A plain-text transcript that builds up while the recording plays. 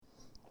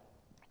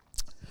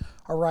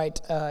All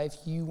right, if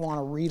you want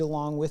to read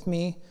along with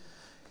me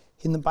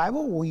in the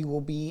Bible, we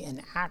will be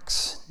in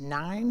Acts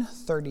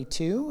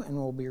 9:32, and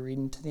we'll be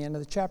reading to the end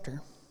of the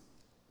chapter.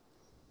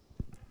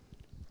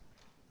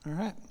 All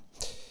right.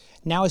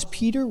 Now as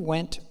Peter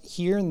went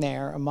here and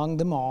there among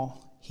them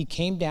all, he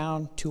came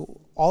down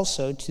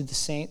also to the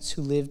saints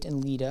who lived in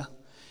Lydda.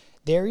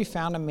 There he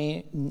found a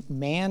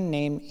man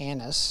named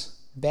Annas,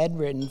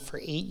 bedridden for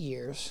 8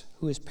 years,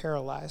 who was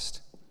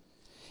paralyzed.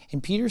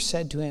 And Peter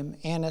said to him,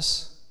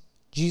 Annas,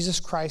 Jesus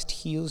Christ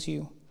heals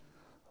you.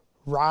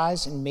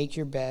 Rise and make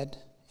your bed.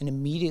 And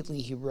immediately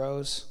he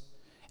rose.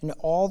 And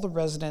all the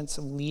residents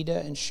of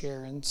Lydda and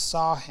Sharon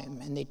saw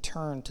him, and they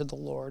turned to the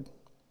Lord.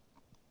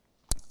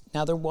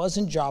 Now there was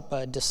in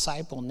Joppa a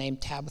disciple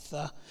named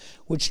Tabitha,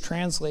 which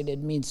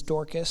translated means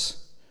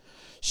Dorcas.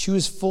 She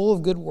was full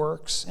of good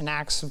works and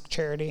acts of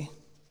charity.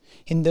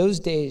 In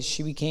those days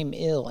she became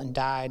ill and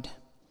died.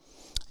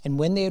 And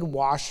when they had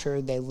washed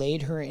her, they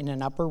laid her in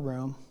an upper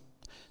room.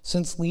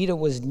 Since Lydda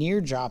was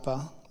near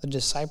Joppa, the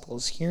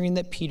disciples, hearing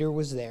that Peter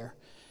was there,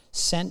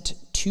 sent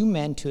 2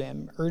 men to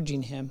him,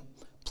 urging him,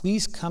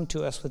 Please come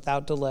to us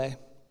without delay.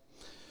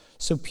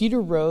 So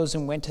Peter rose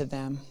and went to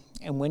them,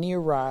 and when he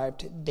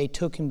arrived, they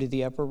took him to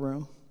the upper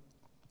room.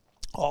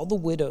 All the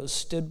widows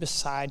stood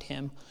beside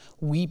him,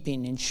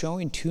 weeping and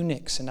showing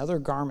tunics and other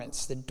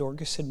garments that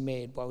Dorcas had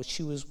made while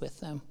she was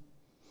with them.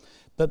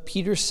 But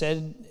Peter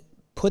said,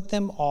 Put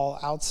them all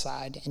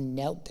outside, and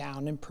knelt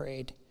down and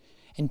prayed.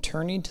 And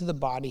turning to the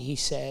body, he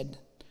said,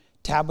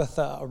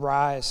 Tabitha,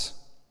 arise.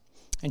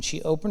 And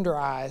she opened her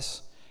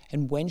eyes,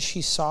 and when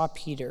she saw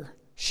Peter,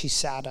 she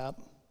sat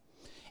up,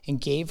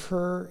 and gave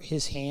her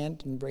his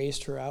hand and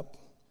raised her up.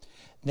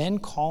 Then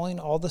calling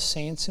all the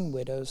saints and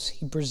widows,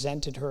 he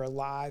presented her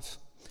alive.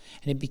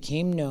 And it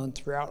became known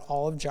throughout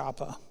all of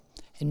Joppa,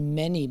 and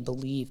many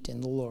believed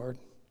in the Lord.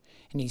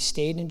 And he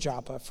stayed in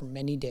Joppa for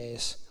many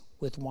days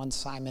with one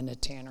Simon a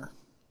tanner.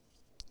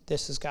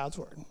 This is God's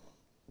word.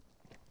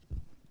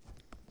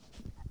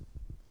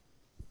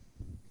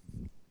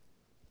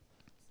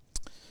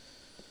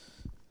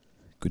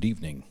 Good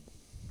evening.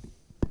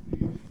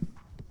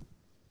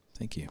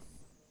 Thank you.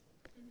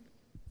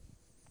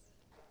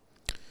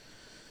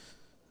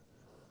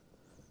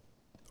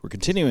 We're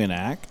continuing in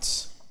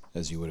Acts,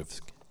 as you would have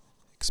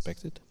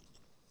expected.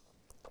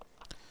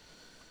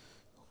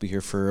 We'll be here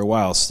for a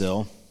while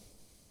still.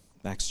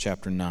 Acts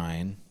chapter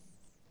 9.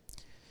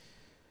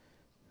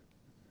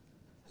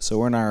 So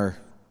we're in our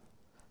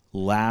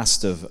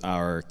last of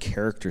our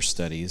character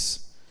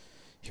studies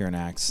here in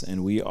Acts,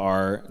 and we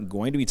are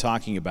going to be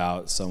talking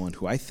about someone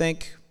who I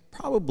think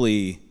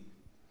probably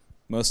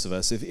most of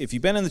us, if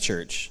you've been in the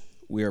church,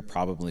 we are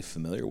probably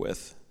familiar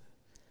with.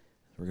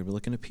 We're going to be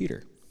looking at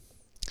Peter.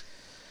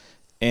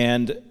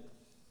 And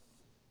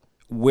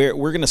we're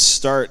going to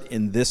start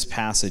in this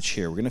passage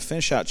here. We're going to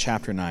finish out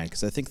chapter 9,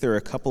 because I think there are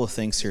a couple of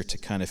things here to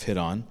kind of hit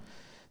on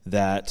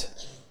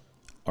that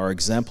are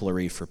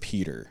exemplary for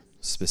Peter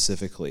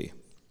specifically.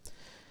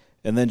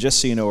 And then just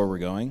so you know where we're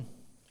going,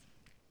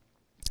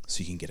 so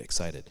you can get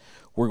excited,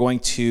 we're going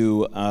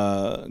to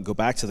go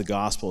back to the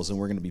Gospels, and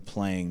we're going to be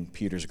playing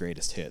Peter's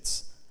greatest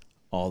hits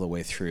all the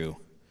way through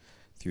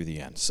the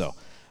end. So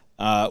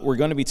we're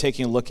going to be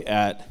taking a look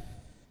at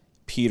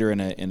Peter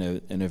in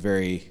a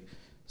very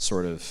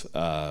sort of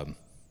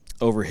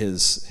over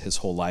his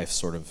whole life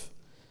sort of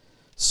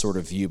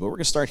view. But we're going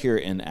to start here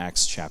in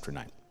Acts chapter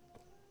 9.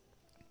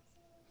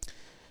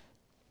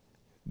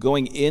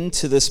 Going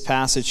into this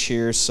passage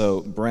here,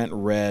 so Brent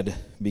read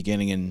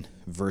beginning in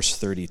verse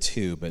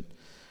 32, but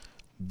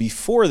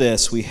before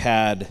this we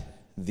had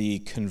the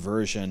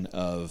conversion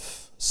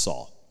of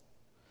Saul.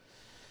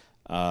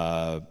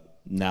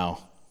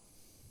 Now,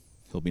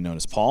 he'll be known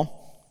as Paul.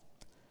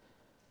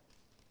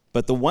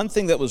 But the one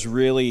thing that was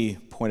really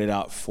pointed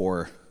out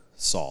for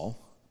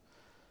Saul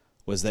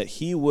was that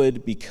he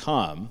would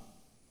become,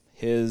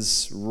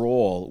 his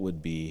role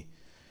would be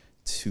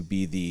to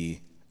be the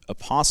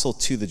apostle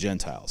to the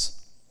Gentiles.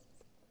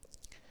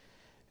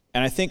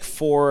 And I think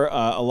for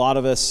a lot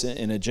of us,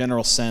 in a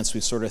general sense,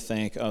 we sort of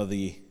think of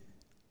the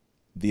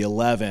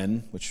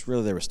 11, which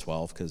really there was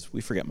 12, because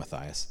we forget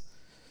Matthias.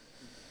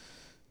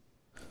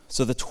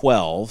 So the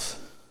 12,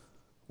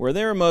 where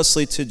they were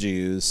mostly to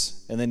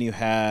Jews, and then you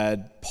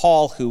had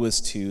Paul, who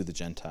was to the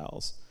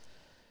Gentiles.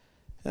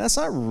 And that's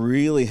not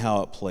really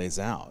how it plays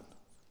out.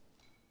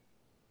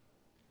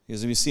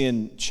 Because we see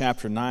in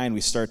chapter 9,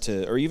 we start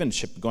to, or even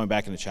going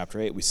back into chapter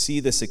 8, we see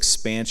this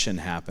expansion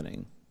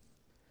happening.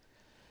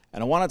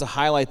 And I wanted to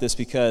highlight this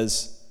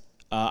because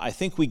I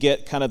think we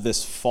get kind of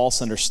this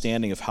false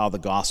understanding of how the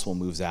gospel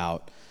moves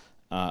out,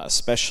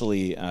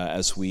 especially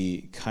as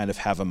we kind of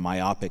have a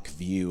myopic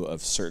view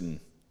of certain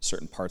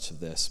parts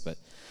of this. But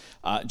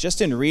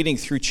just in reading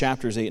through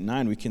chapters 8 and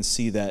 9, we can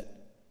see that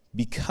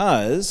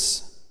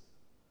because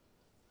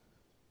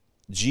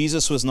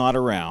Jesus was not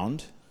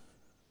around,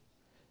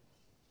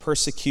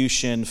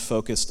 persecution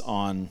focused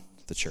on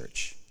the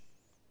church.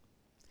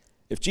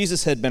 If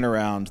Jesus had been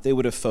around, they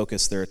would have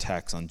focused their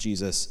attacks on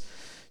Jesus.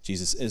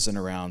 Jesus isn't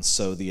around,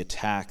 so the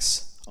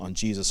attacks on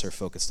Jesus are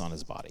focused on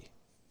his body.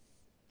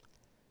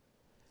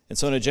 And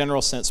so in a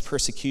general sense,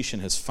 persecution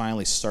has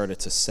finally started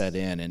to set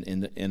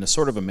in a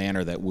sort of a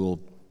manner that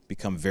we'll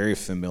become very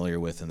familiar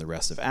with in the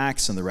rest of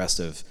Acts and the rest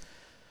of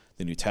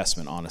the New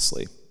Testament,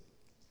 honestly.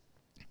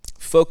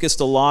 Focused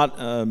a lot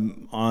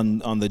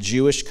on the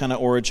Jewish kind of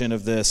origin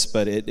of this,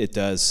 but it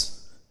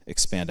does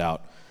expand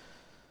out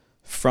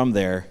from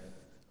there.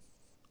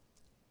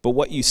 But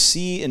what you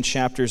see in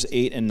chapters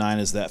 8 and 9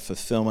 is that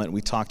fulfillment. We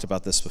talked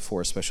about this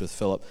before, especially with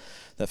Philip,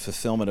 that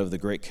fulfillment of the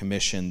Great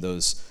Commission,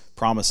 those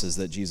promises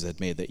that Jesus had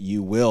made, that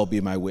you will be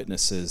my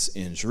witnesses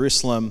in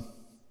Jerusalem,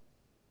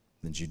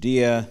 then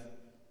Judea,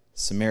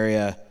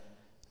 Samaria,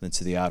 then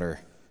to the outer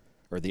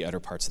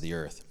parts of the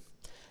earth,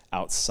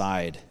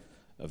 outside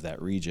of that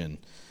region,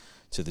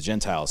 to the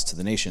Gentiles, to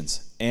the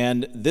nations.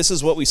 And this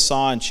is what we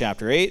saw in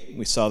chapter 8.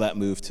 We saw that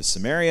move to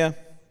Samaria.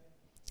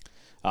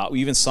 We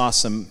even saw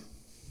some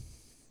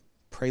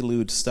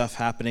prelude stuff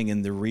happening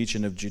in the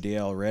region of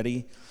Judea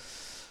already.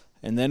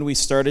 And then we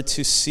started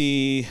to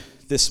see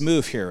this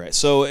move here, right?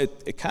 So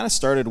it kind of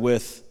started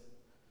with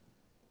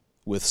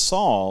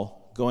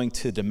Saul going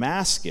to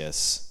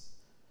Damascus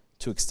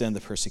to extend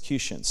the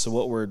persecution. So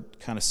what we're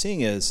kind of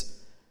seeing is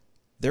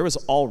there was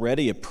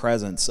already a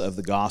presence of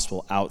the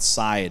gospel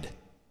outside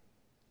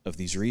of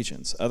these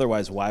regions.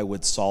 Otherwise, why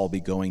would Saul be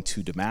going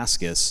to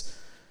Damascus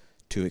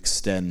to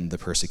extend the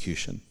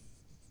persecution,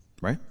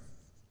 right?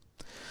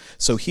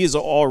 So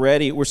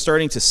we're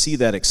starting to see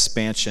that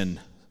expansion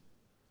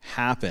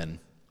happen.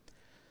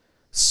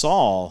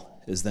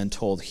 Saul is then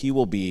told he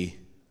will be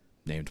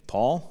named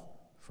Paul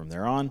from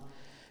there on,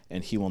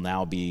 and he will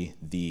now be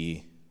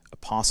the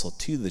apostle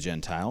to the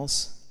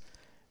Gentiles.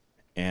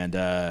 And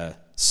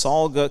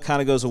Saul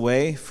kind of goes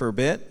away for a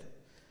bit,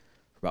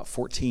 for about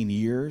 14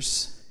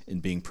 years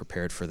in being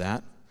prepared for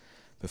that,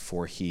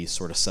 before he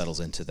sort of settles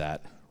into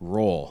that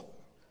role.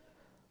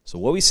 So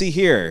what we see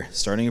here,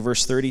 starting in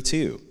verse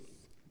 32,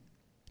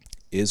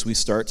 is we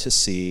start to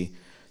see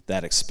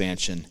that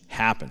expansion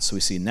happen. So we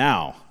see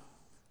now,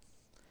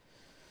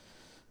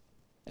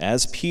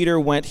 as Peter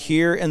went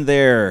here and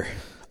there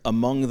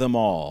among them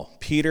all,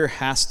 Peter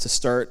has to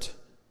start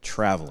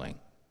traveling.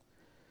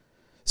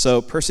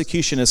 So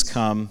persecution has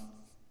come.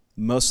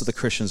 Most of the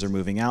Christians are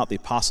moving out. The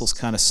apostles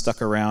kind of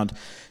stuck around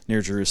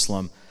near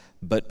Jerusalem.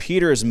 But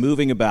Peter is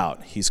moving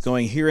about. He's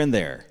going here and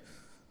there.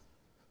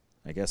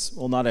 I guess,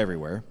 well, not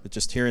everywhere, but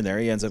just here and there.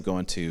 He ends up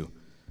going to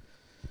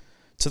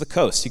the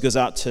coast. He goes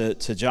out to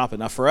Joppa.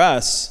 Now, for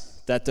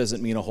us, that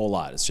doesn't mean a whole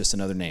lot. It's just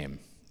another name,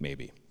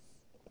 maybe.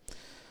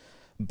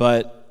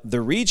 But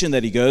the region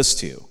that he goes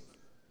to,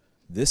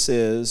 this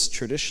is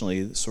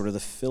traditionally sort of the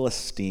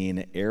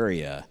Philistine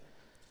area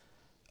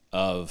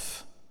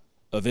of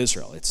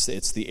Israel.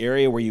 It's the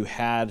area where you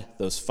had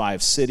those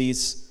 5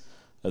 cities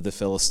of the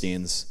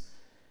Philistines.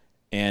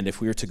 And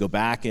if we were to go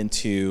back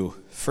into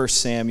 1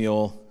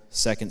 Samuel,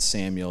 2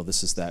 Samuel,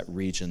 this is that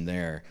region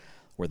there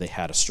where they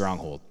had a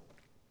stronghold.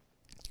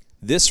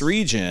 This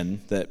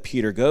region that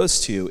Peter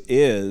goes to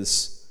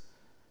is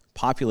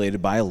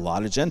populated by a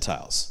lot of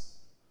Gentiles.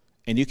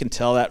 And you can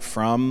tell that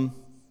from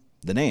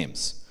the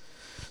names.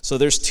 So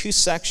there's 2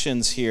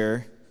 sections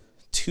here,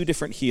 2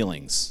 different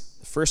healings.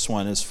 The first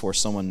one is for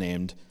someone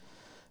named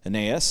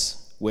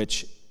Aeneas,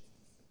 which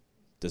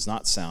does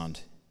not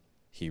sound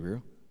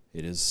Hebrew.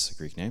 It is a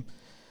Greek name.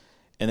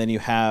 And then you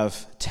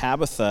have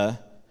Tabitha,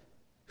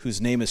 whose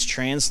name is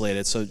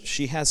translated. So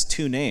she has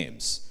 2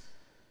 names.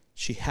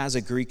 She has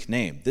a Greek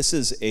name. This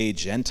is a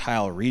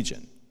Gentile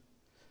region.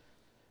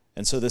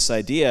 And so this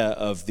idea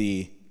of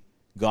the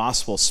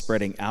gospel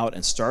spreading out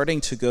and starting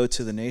to go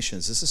to the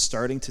nations, this is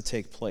starting to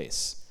take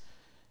place.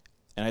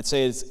 And I'd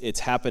say it's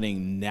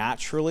happening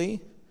naturally,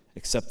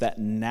 except that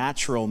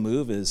natural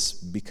move is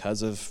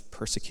because of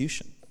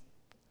persecution,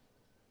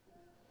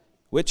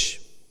 which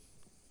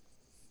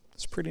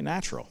is pretty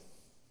natural.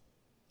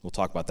 We'll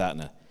talk about that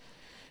in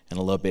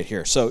a little bit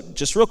here. So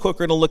just real quick,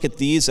 we're going to look at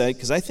these,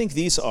 because I think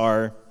these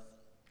are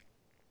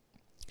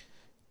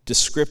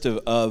descriptive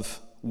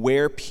of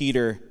where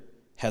Peter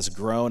has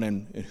grown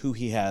and who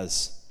he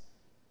has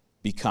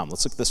become.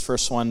 Let's look at this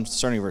first one,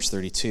 starting in verse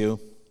 32.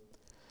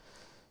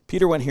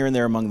 Peter went here and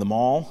there among them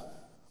all.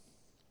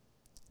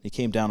 He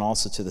came down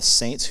also to the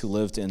saints who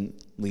lived in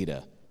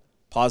Lydda.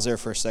 Pause there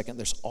for a second.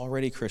 There's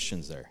already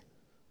Christians there.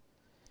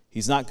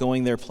 He's not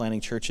going there planting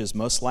churches.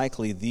 Most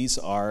likely, these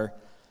are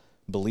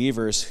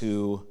believers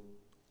who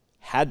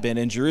had been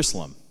in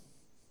Jerusalem,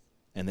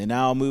 and they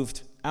now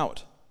moved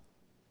out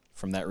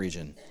from that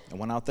region and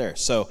went out there.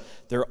 So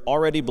there are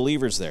already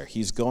believers there.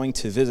 He's going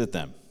to visit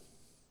them.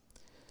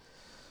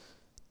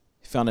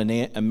 He found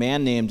a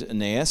man named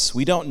Aeneas.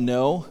 We don't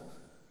know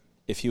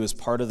if he was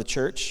part of the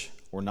church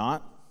or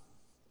not.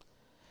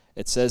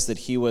 It says that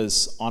he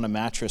was on a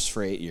mattress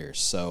for 8 years.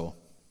 So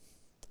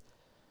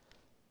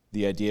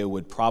the idea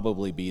would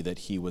probably be that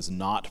he was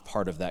not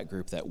part of that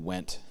group that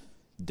went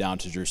down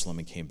to Jerusalem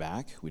and came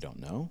back. We don't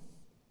know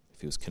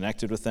if he was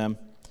connected with them.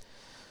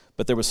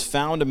 But there was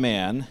found a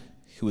man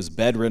who was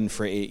bedridden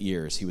for 8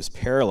 years. He was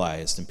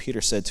paralyzed, and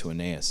Peter said to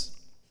Aeneas,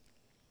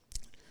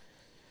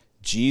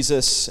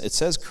 Jesus, it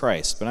says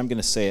Christ, but I'm going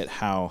to say it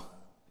how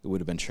it would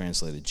have been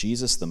translated,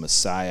 Jesus the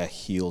Messiah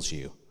heals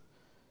you.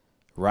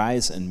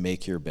 Rise and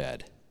make your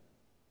bed.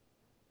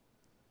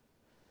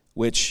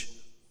 Which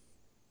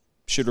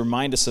should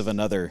remind us of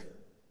another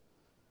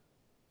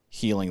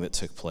healing that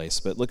took place.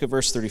 But look at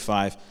verse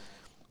 35.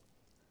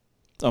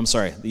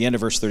 The end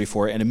of verse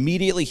 34. And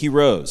immediately he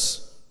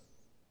rose,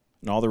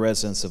 and all the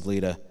residents of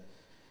Lydda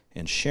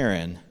and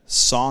Sharon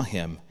saw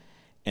him,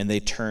 and they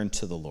turned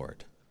to the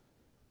Lord.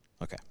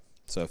 Okay,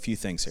 so a few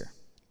things here.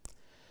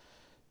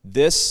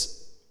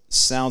 This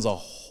sounds a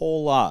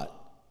whole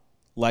lot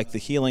like the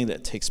healing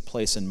that takes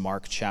place in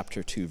Mark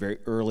chapter 2, very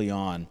early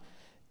on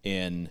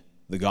in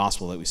the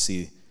gospel that we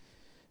see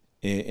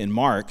in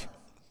Mark,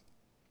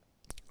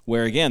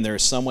 where again there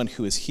is someone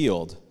who is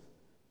healed,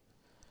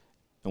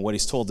 and what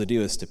he's told to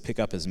do is to pick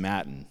up his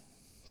mat and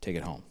take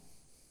it home.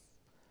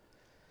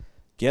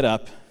 Get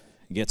up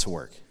and get to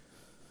work.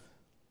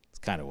 It's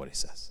kind of what he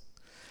says.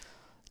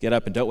 Get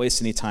up and don't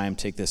waste any time,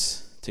 take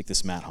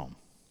this mat home.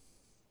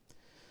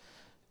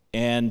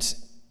 And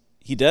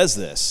he does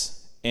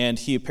this, and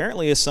he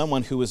apparently is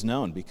someone who is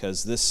known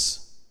because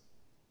this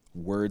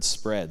word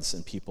spreads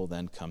and people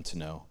then come to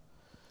know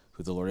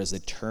who the Lord is. They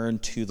turn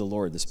to the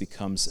Lord. This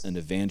becomes an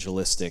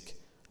evangelistic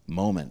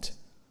moment.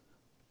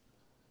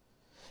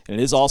 And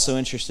it is also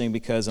interesting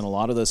because in a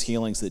lot of those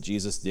healings that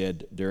Jesus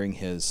did during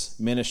his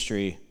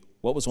ministry,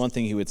 what was one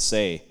thing he would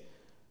say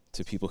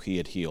to people he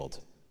had healed?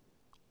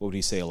 What would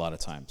he say a lot of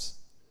times?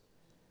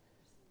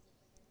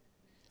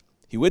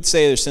 He would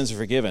say their sins are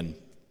forgiven,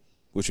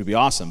 which would be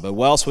awesome, but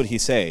what else would he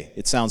say?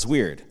 It sounds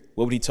weird.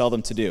 What would he tell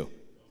them to do?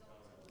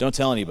 Don't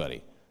tell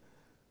anybody.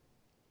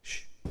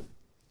 Shh.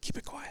 Keep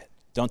it quiet.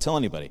 Don't tell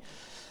anybody.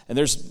 And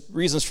there's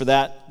reasons for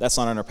that. That's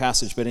not in our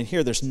passage, but in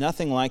here there's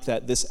nothing like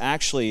that. This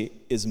actually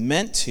is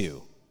meant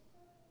to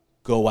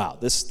go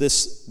out.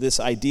 This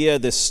idea,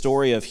 this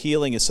story of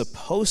healing is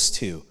supposed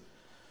to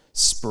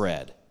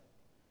spread.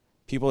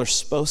 People are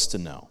supposed to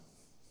know.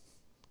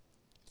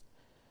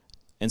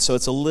 And so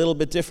it's a little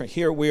bit different.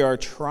 Here we are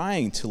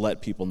trying to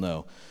let people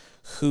know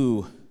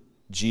who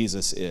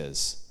Jesus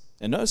is.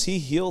 And notice he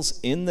heals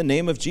in the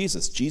name of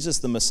Jesus. Jesus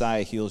the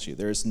Messiah heals you.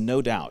 There is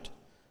no doubt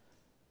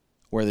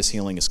where this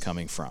healing is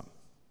coming from.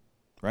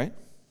 Right?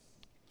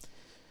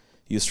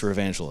 Used for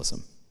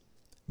evangelism.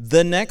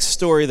 The next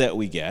story that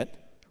we get,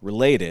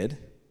 related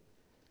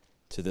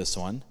to this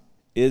one,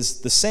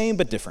 is the same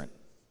but different.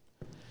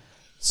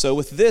 So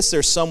with this,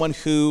 there's someone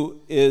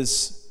who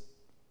is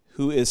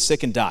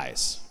sick and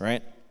dies,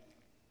 right?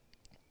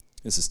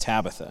 This is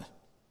Tabitha.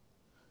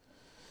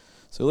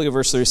 So look at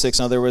verse 36.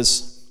 Now there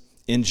was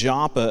in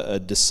Joppa a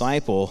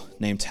disciple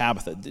named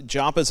Tabitha.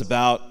 Joppa is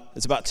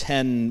about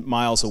 10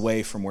 miles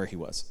away from where he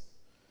was.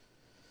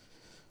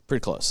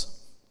 Pretty close.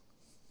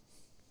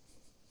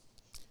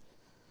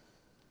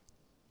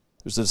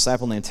 There's a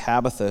disciple named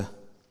Tabitha,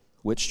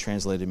 which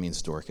translated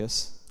means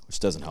Dorcas, which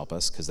doesn't help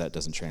us because that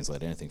doesn't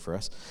translate anything for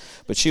us.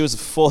 But she was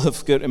full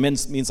of good, it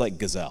means like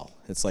gazelle.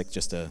 It's like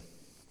just a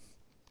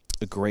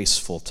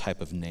graceful type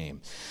of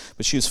name.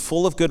 But she was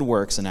full of good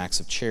works and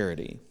acts of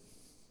charity.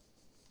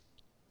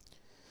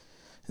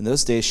 In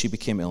those days she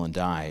became ill and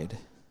died.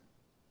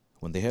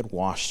 When they had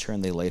washed her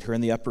and they laid her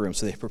in the upper room,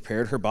 so they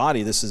prepared her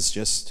body. This is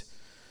just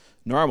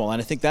normal.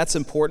 And I think that's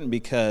important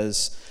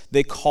because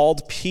they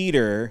called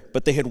Peter,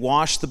 but they had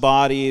washed the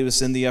body. It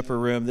was in the upper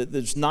room.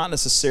 There's not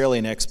necessarily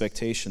an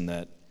expectation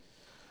that,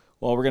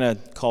 well, we're going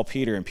to call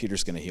Peter and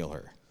Peter's going to heal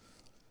her.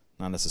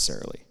 Not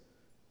necessarily.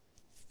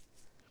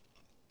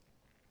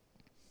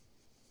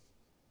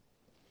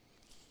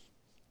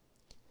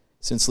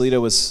 Since Lydda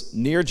was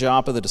near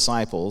Joppa, the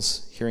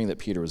disciples, hearing that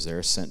Peter was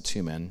there, sent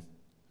 2 men,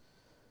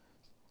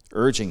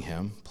 urging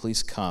him,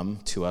 please come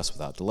to us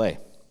without delay.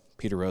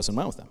 Peter rose and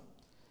went with them.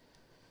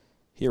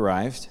 He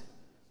arrived,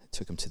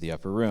 took him to the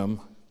upper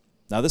room.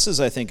 Now this is,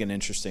 I think, an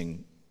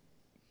interesting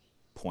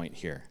point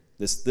here.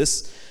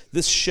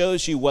 This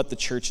shows you what the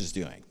church is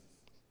doing.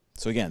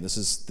 So again,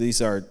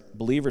 these are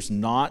believers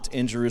not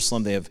in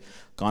Jerusalem. They have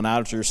gone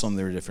out of Jerusalem.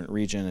 They're a different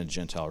region, a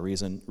Gentile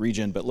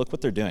region, but look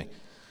what they're doing.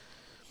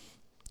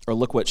 Or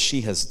look what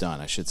she has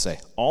done, I should say.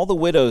 All the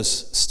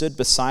widows stood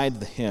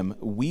beside him,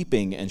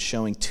 weeping and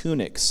showing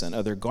tunics and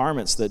other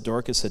garments that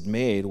Dorcas had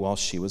made while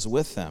she was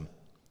with them.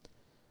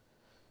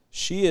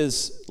 She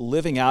is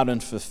living out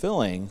and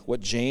fulfilling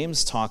what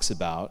James talks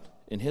about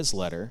in his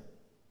letter,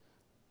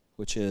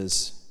 which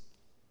is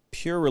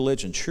pure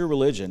religion. True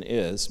religion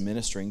is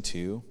ministering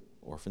to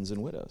orphans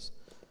and widows.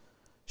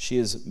 She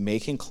is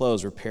making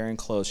clothes, repairing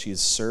clothes. She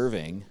is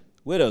serving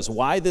widows.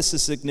 Why this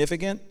is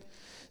significant?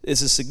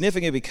 This is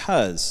significant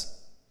because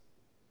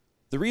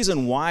the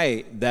reason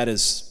why that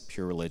is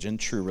pure religion,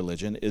 true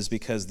religion, is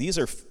because these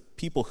are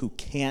people who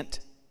can't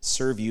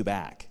serve you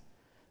back.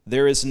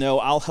 There is no,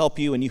 I'll help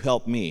you and you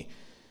help me.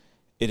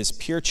 It is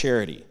pure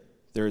charity.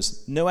 There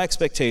is no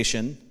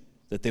expectation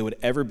that they would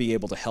ever be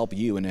able to help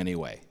you in any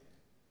way.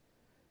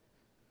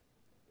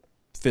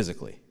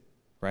 Physically,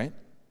 right?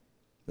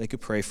 They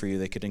could pray for you,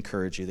 they could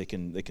encourage you, they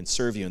can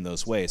serve you in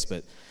those ways,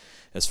 but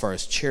as far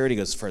as charity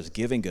goes, as far as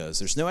giving goes,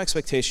 there's no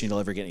expectation you'll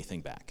ever get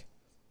anything back.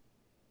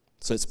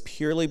 So it's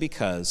purely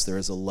because there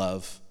is a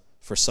love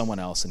for someone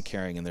else and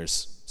caring, and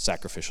there's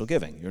sacrificial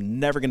giving. You're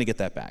never going to get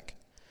that back.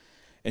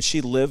 And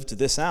she lived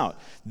this out.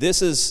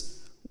 This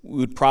is, we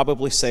would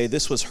probably say,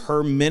 this was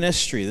her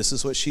ministry. This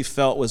is what she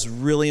felt was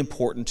really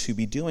important to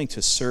be doing,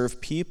 to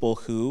serve people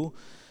who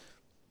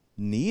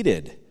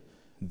needed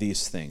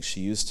these things.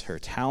 She used her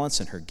talents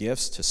and her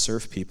gifts to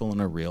serve people in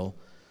a real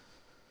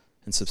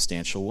and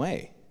substantial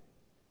way.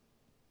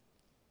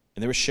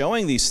 And they were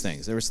showing these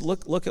things. There was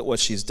look at what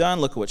she's done,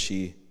 look at what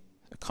she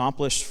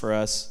accomplished for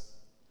us.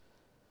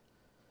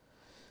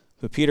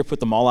 But Peter put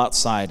them all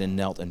outside and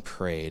knelt and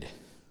prayed.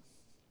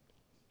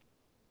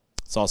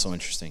 It's also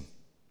interesting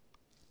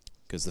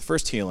because the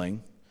first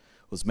healing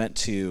was meant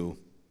to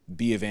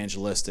be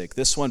evangelistic.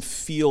 This one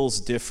feels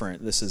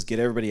different. This is get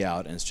everybody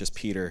out, and it's just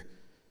Peter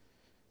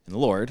and the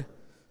Lord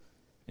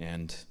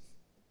and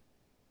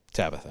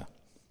Tabitha.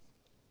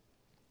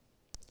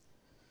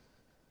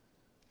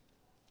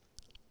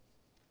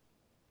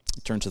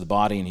 He turned to the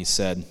body and he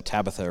said,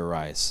 "Tabitha,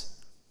 arise."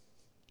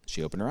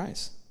 She opened her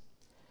eyes.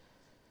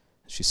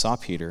 She saw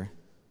Peter.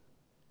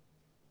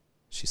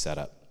 She sat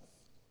up.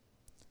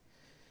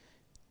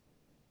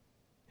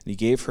 And he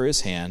gave her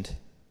his hand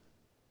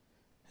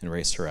and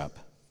raised her up.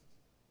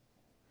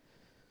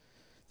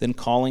 Then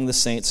calling the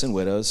saints and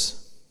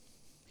widows,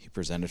 he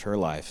presented her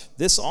life.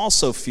 This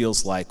also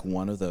feels like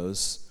one of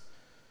those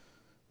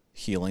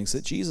healings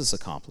that Jesus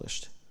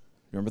accomplished.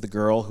 Remember the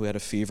girl who had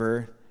a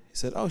fever? He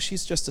said, "Oh,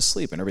 she's just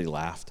asleep," and everybody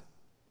laughed.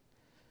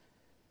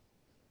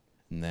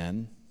 And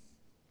then,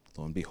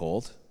 lo and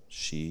behold,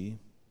 she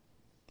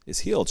is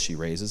healed. She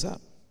raises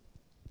up.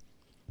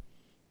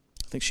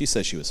 I think she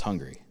said she was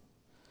hungry,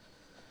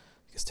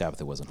 because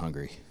Tabitha wasn't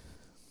hungry.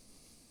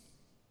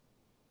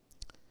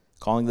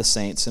 Calling the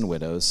saints and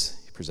widows,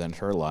 he presented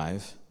her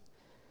alive.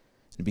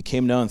 It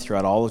became known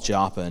throughout all of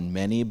Joppa, and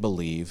many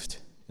believed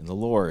in the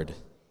Lord.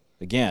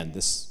 Again,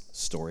 this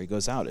story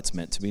goes out. It's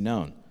meant to be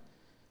known.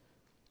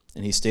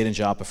 And he stayed in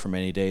Joppa for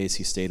many days.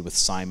 He stayed with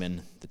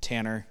Simon the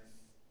tanner.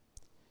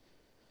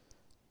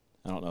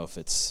 I don't know if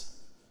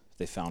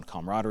they found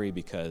camaraderie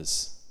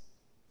because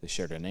they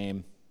shared a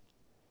name,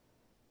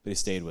 but he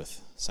stayed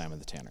with Simon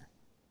the tanner.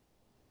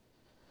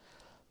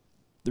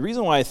 The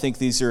reason why I think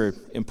these are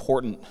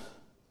important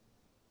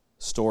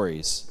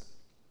stories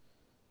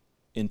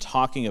in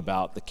talking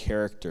about the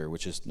character,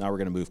 which is now we're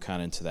going to move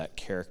kind of into that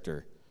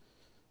character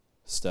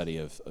study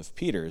of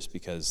Peter's,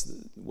 because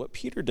what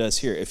Peter does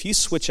here, if you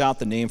switch out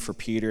the name for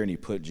Peter and you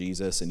put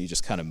Jesus and you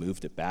just kind of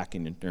moved it back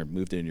or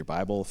moved it in your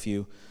Bible a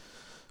few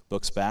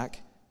books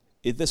back,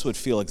 this would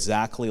feel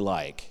exactly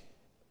like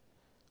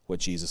what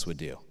Jesus would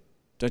do.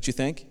 Don't you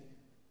think?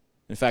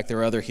 In fact, there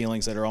are other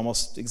healings that are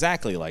almost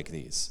exactly like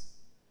these.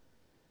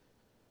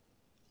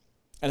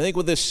 And I think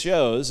what this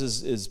shows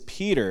is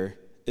Peter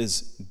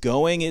is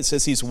going, it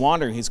says he's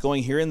wandering, he's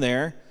going here and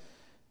there,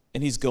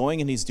 and he's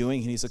going and he's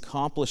doing and he's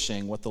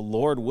accomplishing what the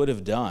Lord would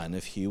have done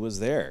if he was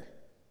there.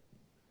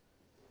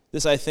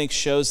 This, I think,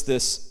 shows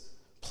this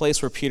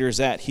place where Peter's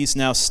at. He's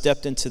now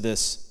stepped into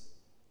this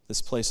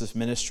place of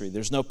ministry.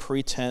 There's no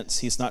pretense.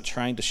 He's not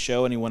trying to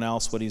show anyone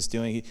else what he's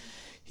doing.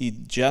 He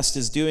just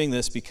is doing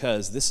this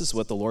because this is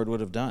what the Lord would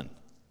have done.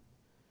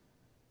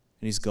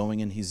 And he's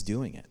going and he's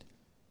doing it.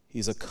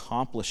 He's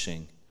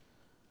accomplishing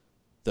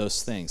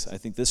those things. I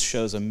think this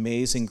shows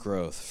amazing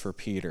growth for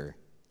Peter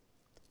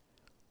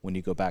when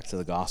you go back to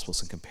the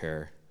Gospels and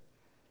compare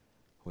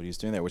what he's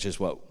doing there, which is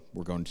what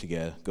we're going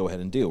to go ahead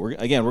and do.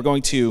 We're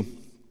going to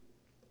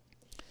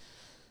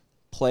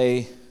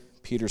play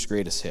Peter's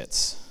greatest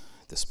hits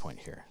at this point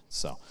here.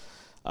 So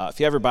if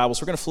you have your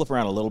Bibles, we're going to flip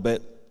around a little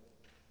bit.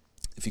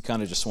 If you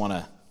kind of just want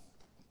to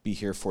be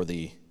here for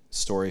the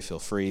story, feel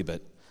free,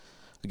 but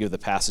I'll give the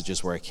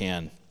passages where I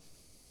can,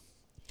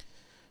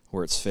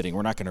 where it's fitting.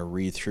 We're not going to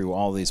read through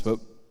all these, but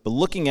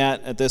looking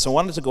at this, I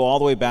wanted to go all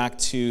the way back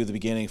to the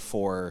beginning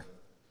for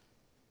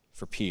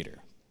Peter.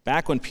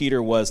 Back when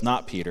Peter was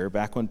not Peter,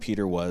 back when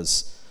Peter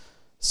was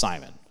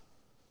Simon.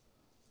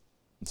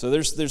 And so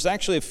there's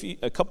actually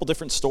a couple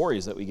different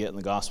stories that we get in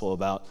the gospel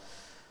about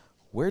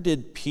where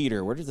did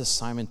the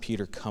Simon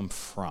Peter come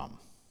from?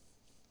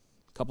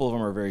 A couple of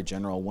them are very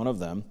general. One of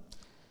them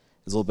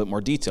is a little bit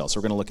more detailed, so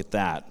we're going to look at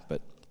that.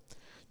 But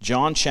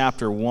John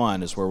chapter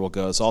 1 is where we'll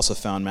go. It's also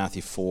found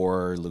Matthew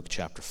 4, Luke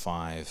chapter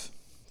 5.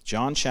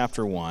 John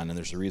chapter 1, and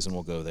there's a reason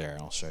we'll go there,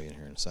 and I'll show you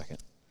here in a second.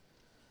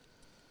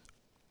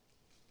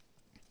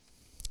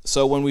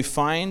 So when we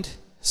find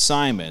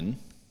Simon,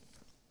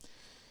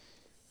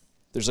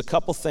 there's a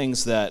couple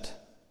things that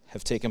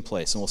have taken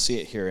place, and we'll see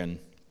it here in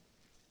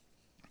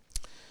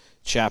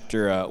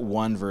chapter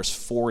 1, verse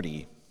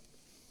 40.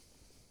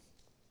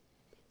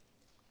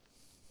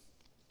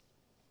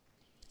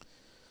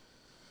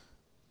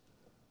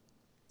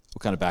 We'll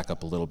kind of back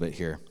up a little bit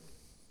here.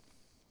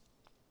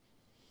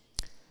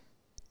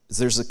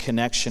 There's a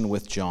connection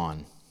with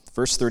John.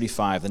 Verse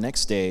 35, the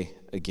next day,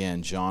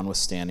 again, John was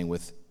standing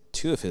with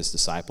two of his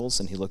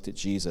disciples, and he looked at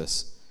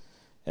Jesus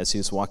as he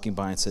was walking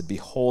by and said,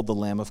 "Behold the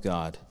Lamb of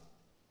God."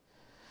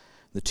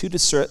 The two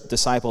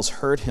disciples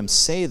heard him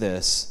say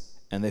this,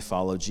 and they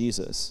followed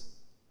Jesus.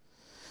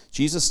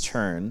 Jesus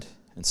turned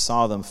and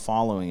saw them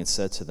following and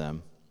said to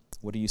them,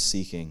 "What are you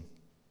seeking?"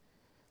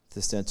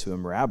 They said to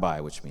him, "Rabbi,"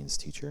 which means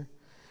teacher,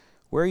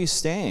 "where are you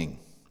staying?"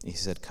 He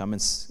said, "Come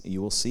and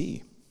you will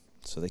see."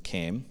 So they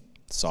came,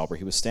 saw where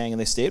he was staying, and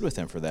they stayed with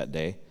him for that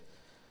day.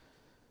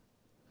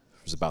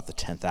 It was about the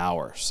 10th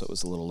hour, so it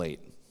was a little late.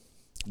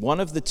 One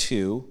of the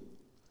two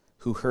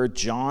who heard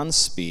John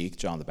speak,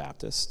 John the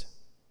Baptist,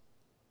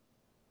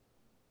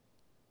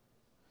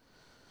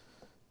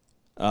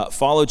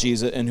 followed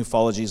Jesus, and who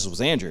followed Jesus was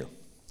Andrew,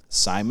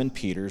 Simon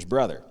Peter's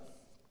brother.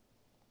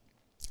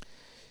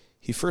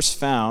 He first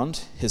found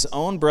his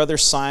own brother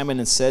Simon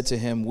and said to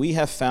him, "We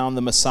have found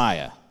the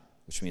Messiah,"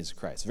 which means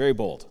Christ. Very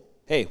bold.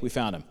 "Hey, we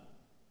found him.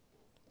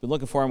 Been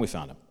looking for him, we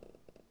found him."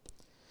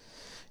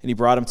 And he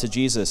brought him to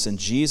Jesus, and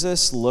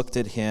Jesus looked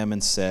at him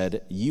and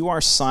said, "You are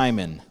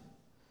Simon,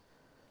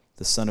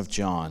 the son of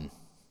John."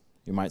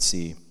 You might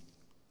see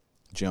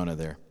Jonah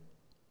there.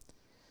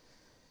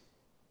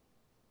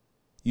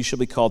 "You shall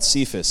be called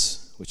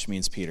Cephas," which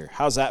means Peter.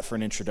 How's that for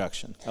an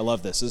introduction? I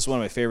love this. This is one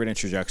of my favorite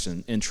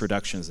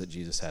introductions that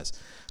Jesus has.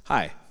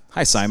 Hi,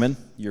 Simon,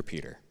 you're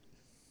Peter.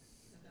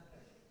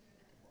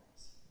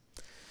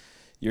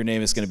 Your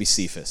name is going to be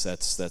Cephas.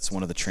 That's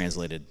one of the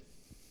translated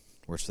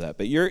words for that.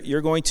 But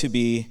you're going to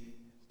be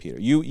Peter.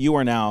 You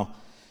are now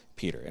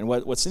Peter. And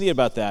what's neat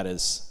about that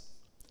is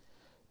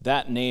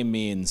that name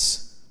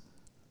means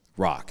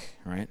rock,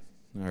 right?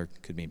 Or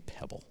it could mean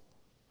pebble.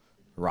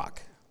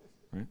 Rock,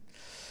 right?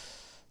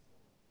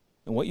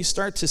 And what you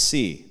start to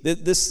see,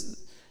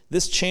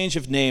 this change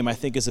of name, I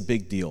think, is a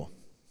big deal.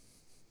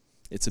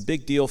 It's a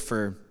big deal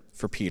for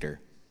Peter.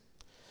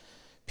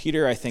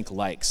 Peter, I think,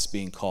 likes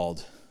being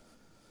called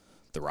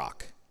the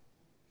Rock.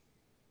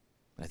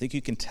 I think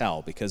you can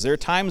tell, because there are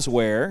times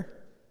where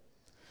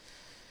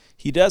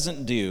he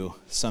doesn't do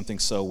something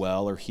so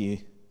well, or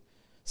he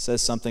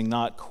says something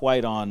not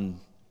quite on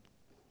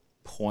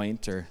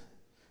point or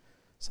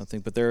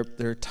something, but there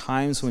are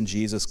times when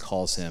Jesus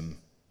calls him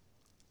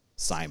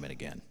Simon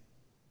again.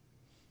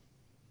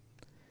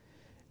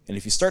 And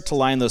if you start to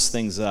line those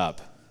things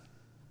up,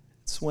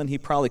 it's when he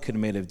probably could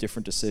have made a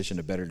different decision,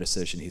 a better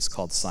decision. He's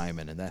called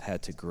Simon, and that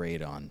had to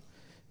grate on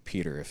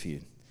Peter if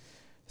you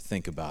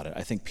think about it.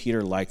 I think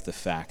Peter liked the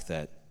fact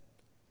that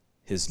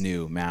his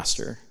new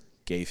master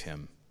gave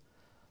him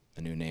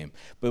a new name.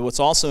 But what's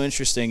also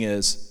interesting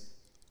is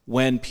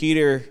when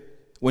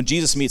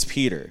Jesus meets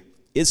Peter,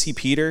 is he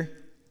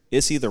Peter?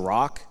 Is he the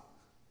Rock?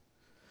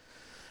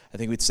 I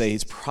think we'd say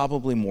he's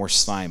probably more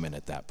Simon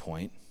at that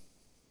point.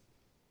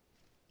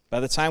 By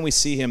the time we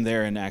see him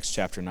there in Acts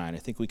chapter 9, I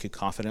think we could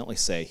confidently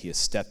say he has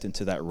stepped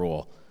into that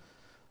role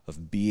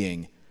of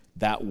being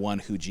that one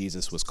who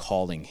Jesus was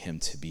calling him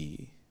to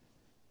be.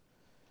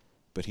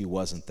 But he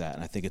wasn't that.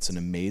 And I think it's an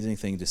amazing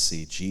thing to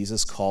see.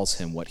 Jesus calls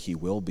him what he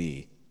will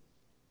be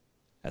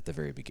at the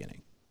very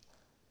beginning.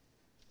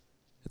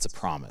 It's a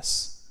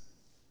promise.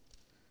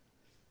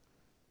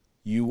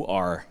 You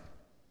are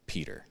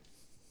Peter.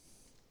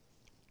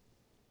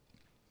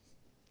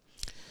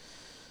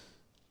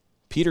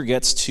 Peter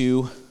gets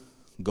to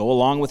go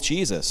along with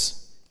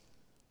Jesus.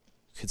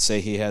 You could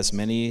say he has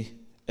many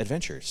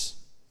adventures,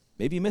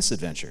 maybe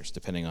misadventures,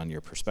 depending on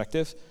your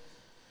perspective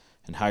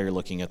and how you're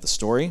looking at the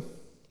story.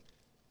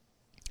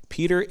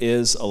 Peter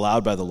is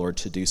allowed by the Lord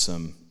to do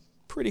some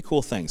pretty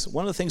cool things.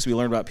 One of the things we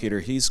learned about Peter,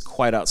 he's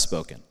quite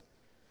outspoken.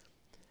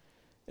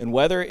 And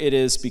whether it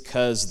is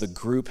because the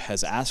group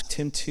has asked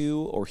him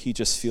to, or he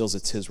just feels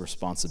it's his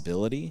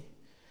responsibility,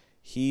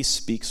 he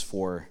speaks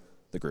for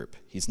the group.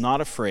 He's not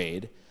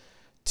afraid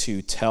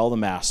to tell the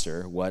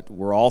master what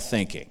we're all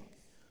thinking.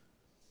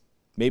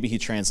 Maybe he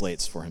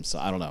translates for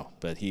himself, I don't know,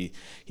 but he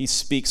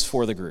speaks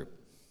for the group.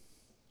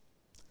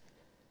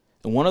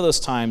 And one of those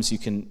times you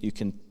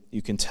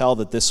can tell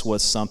that this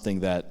was something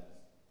that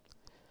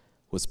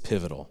was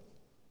pivotal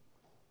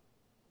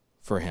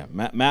for him.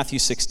 Matthew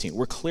 16.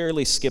 We're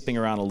clearly skipping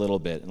around a little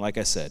bit, and like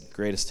I said,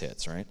 greatest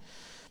hits, right?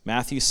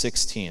 Matthew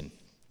 16.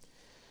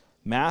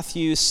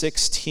 Matthew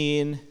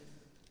 16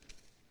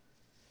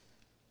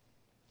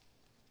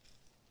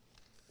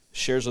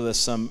 shares with us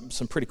some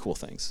pretty cool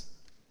things.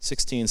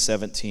 16,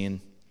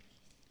 17,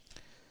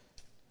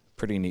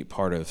 pretty neat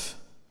part of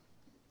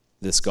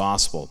this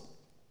gospel.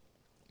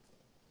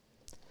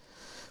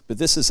 But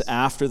this is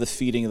after the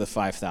feeding of the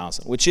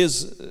 5,000, which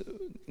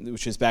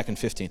is back in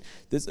 15.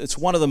 It's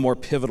one of the more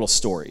pivotal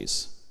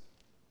stories,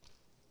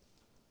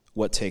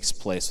 what takes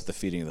place with the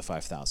feeding of the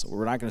 5,000.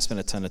 We're not going to spend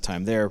a ton of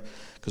time there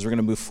because we're going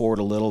to move forward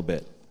a little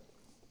bit.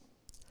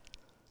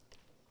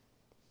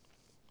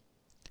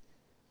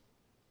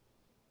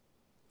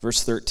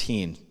 Verse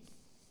 13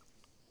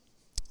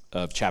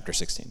 of chapter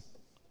 16.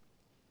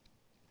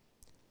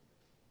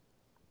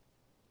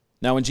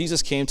 Now when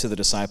Jesus came to the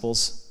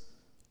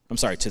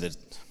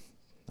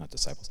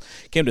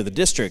came to the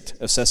district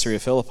of Caesarea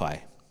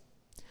Philippi,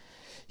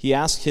 he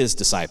asked his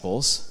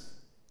disciples,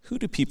 "Who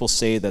do people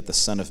say that the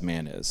Son of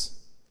Man is?"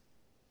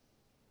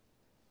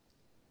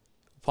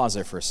 Pause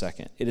there for a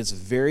second. It is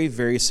very,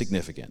 very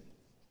significant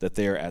that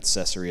they are at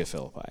Caesarea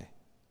Philippi.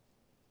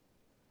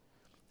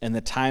 And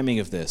the timing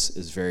of this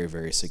is very,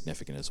 very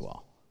significant as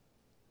well.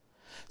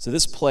 So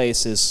this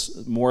place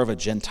is more of a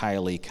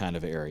Gentile-y kind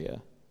of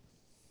area.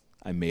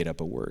 I made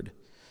up a word.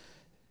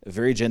 A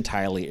very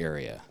Gentile-y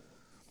area,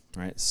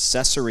 right?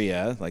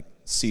 Caesarea, like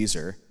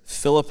Caesar.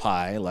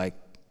 Philippi, like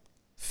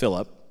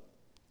Philip,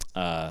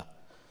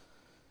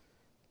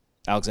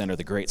 Alexander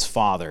the Great's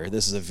father.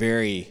 This is a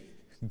very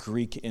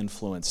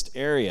Greek-influenced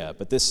area.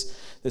 But this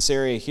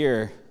area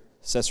here,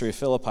 Caesarea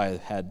Philippi,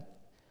 had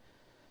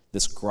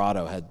this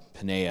grotto, had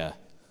Panea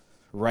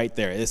right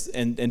there.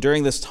 And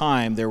during this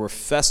time, there were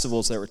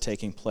festivals that were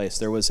taking place.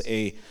 There was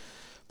a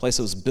place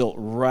that was built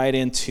right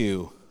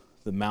into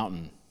the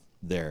mountain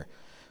there,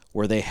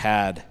 where they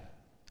had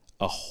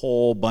a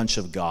whole bunch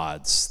of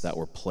gods that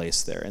were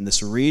placed there. And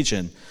this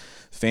region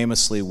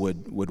famously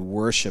would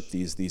worship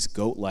these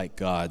goat-like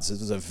gods. It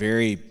was a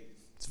very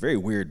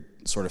weird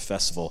sort of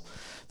festival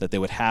that they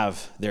would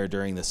have there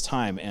during this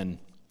time. And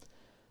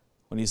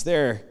when he's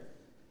there,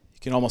 you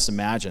can almost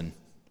imagine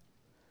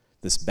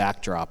this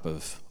backdrop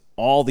of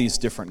all these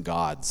different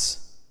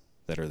gods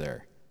that are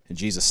there. And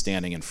Jesus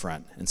standing in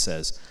front and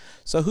says,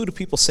 "So who do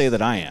people say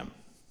that I am?"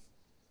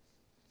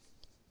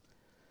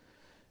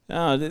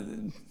 No,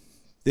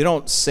 they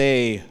don't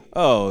say,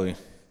 "Oh,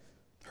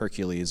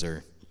 Hercules,"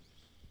 or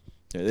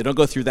they don't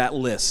go through that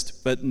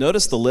list. But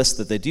notice the list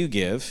that they do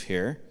give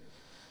here.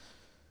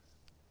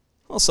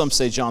 Well, some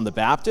say John the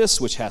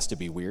Baptist, which has to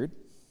be weird.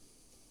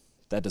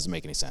 That doesn't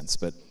make any sense,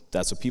 but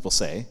that's what people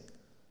say.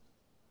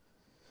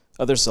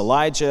 Others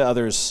Elijah,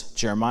 others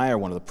Jeremiah,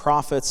 one of the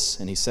prophets,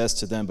 and he says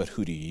to them, "But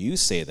who do you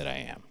say that I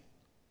am?"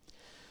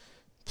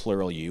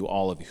 Plural you,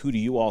 all of you. Who do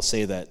you all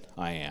say that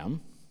I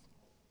am?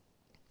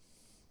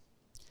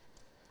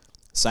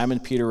 Simon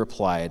Peter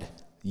replied,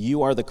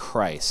 "You are the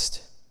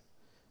Christ,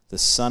 the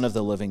Son of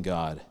the living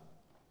God."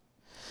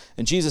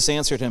 And Jesus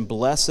answered him,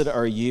 "Blessed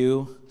are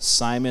you,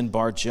 Simon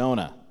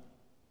Bar-Jonah,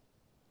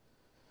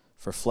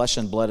 for flesh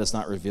and blood has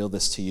not revealed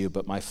this to you,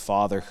 but my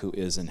Father who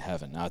is in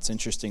heaven." Now it's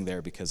interesting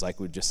there because, like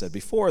we just said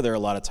before, there are a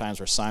lot of times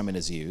where Simon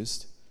is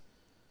used,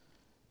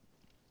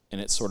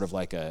 and it's sort of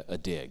like a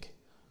dig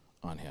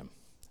on him.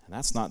 And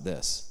that's not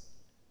this.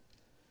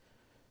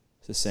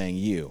 This is saying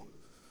you,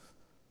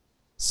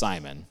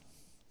 Simon,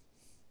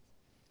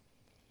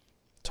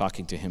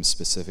 talking to him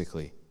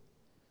specifically,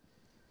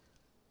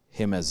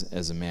 him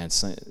as a man.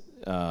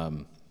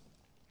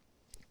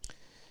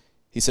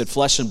 He said,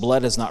 "Flesh and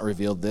blood has not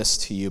revealed this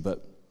to you,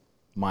 but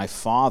my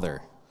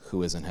Father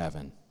who is in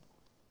heaven."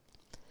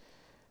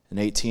 In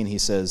 18 he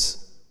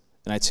says,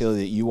 "And I tell you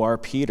that you are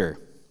Peter.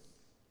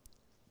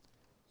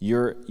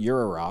 You're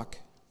a rock.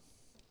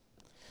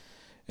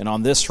 And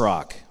on this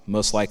rock,"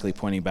 most likely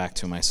pointing back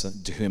to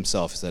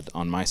himself, he said,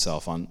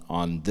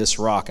 on this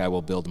rock I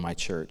will build my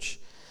church,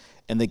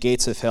 and the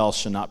gates of hell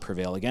shall not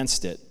prevail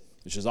against it."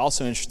 Which is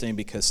also interesting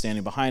because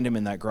standing behind him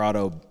in that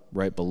grotto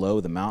right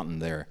below the mountain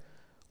there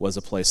was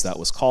a place that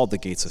was called the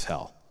gates of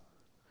hell.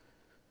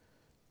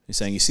 He's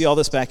saying, you see all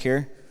this back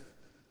here?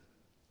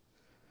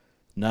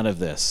 None of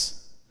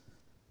this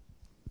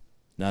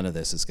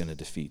is going to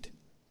defeat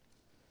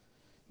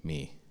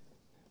me.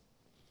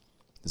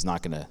 It's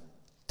not going to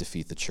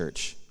defeat the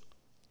church.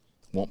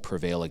 Won't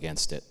prevail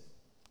against it.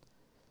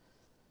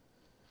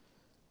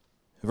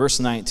 Verse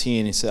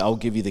 19, he said, "I will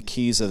give you the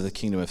keys of the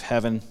kingdom of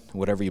heaven.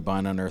 Whatever you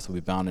bind on earth will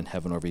be bound in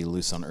heaven. Whatever you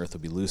loose on earth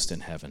will be loosed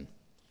in heaven."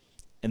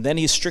 And then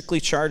he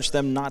strictly charged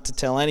them not to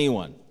tell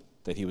anyone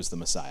that he was the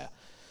Messiah.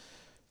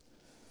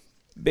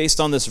 Based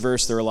on this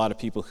verse, there are a lot of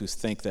people who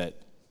think that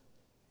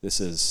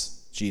this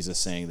is Jesus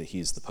saying that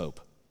he's the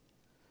Pope.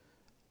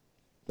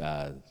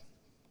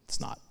 It's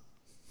not.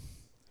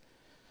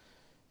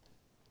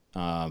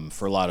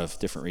 For a lot of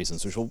different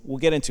reasons, which we'll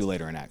get into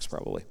later in Acts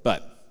probably.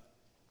 But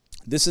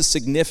this is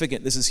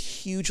significant. This is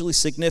hugely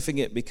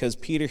significant because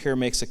Peter here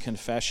makes a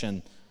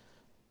confession,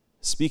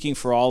 speaking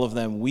for all of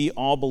them. We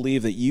all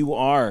believe that you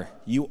are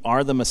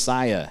the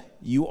Messiah.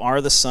 You are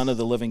the Son of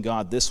the living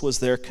God. This was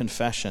their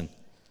confession.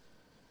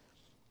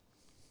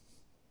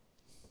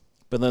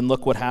 But then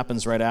look what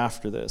happens right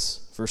after this.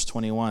 Verse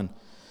 21.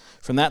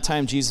 "From that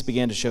time Jesus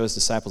began to show his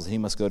disciples that he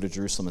must go to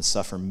Jerusalem and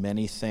suffer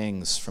many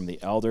things from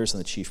the elders and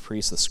the chief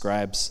priests, the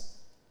scribes,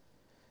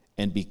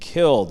 and be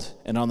killed,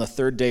 and on the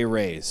third day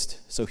raised."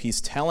 So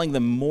he's telling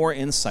them more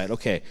insight.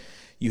 Okay,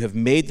 you have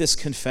made this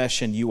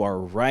confession. You are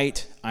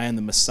right. I am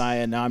the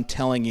Messiah. Now I'm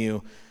telling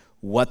you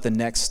what the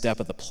next step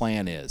of the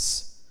plan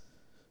is.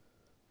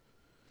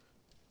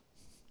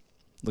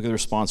 Look at the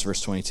response,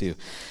 verse 22.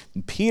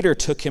 "And Peter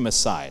took him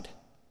aside."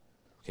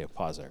 Okay,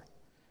 pause there.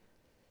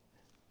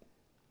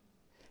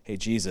 "Hey,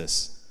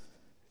 Jesus,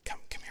 come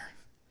here.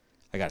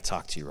 I got to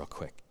talk to you real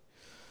quick."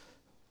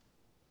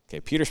 Okay,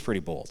 Peter's pretty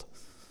bold.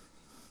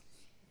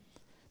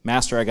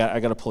 "Master, I got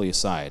to pull you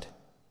aside."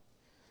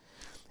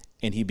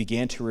 And he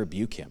began to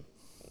rebuke him.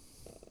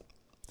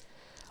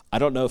 I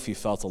don't know if he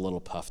felt a little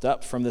puffed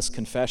up from this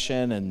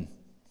confession and,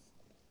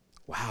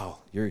 wow,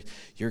 you're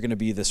going to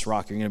be this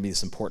rock, you're going to be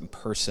this important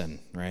person,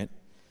 right?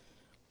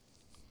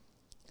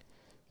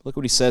 Look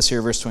what he says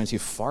here, verse 22.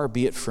 "Far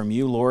be it from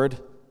you,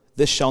 Lord.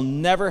 This shall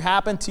never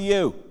happen to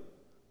you."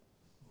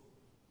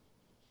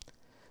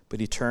 But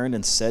he turned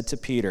and said to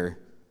Peter,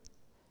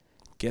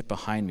 "Get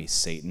behind me,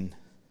 Satan.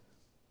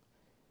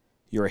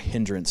 You're a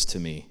hindrance to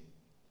me,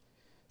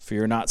 for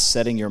you're not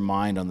setting your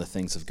mind on the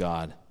things of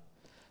God,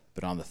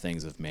 but on the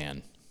things of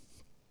man."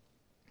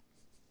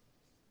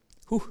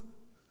 Whew.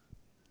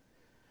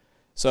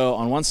 So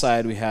on one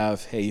side we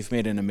have, hey, you've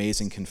made an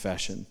amazing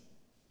confession.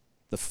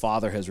 The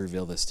Father has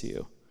revealed this to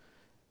you.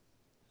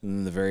 And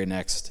then the very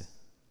next,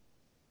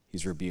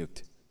 he's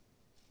rebuked.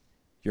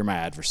 You're my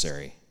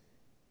adversary.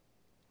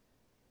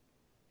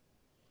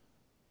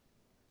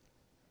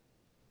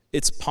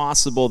 It's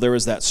possible there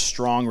was that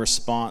strong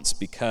response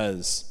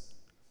because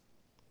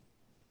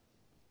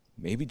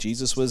maybe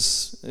Jesus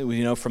was,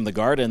 from the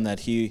garden,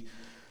 that he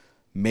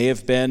may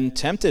have been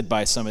tempted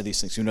by some of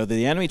these things.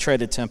 The enemy tried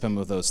to tempt him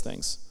with those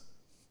things.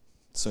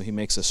 So he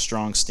makes a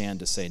strong stand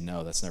to say,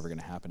 no, that's never going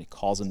to happen. He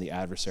calls him the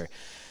adversary.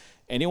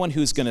 Anyone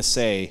who's going to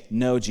say,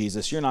 no,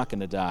 Jesus, you're not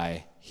going to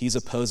die, he's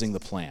opposing the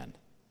plan.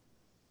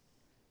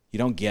 You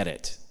don't get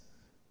it.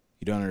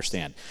 You don't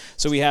understand.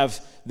 So we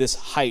have this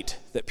height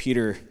that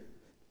Peter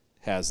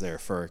has there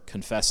for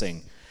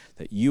confessing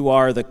that you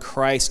are the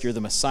Christ, you're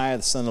the Messiah,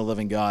 the Son of the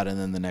living God, and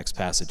then the next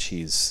passage,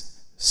 he's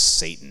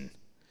Satan.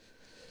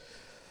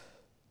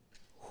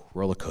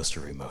 Roller coaster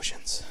of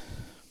emotions.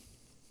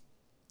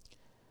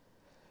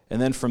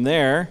 And then from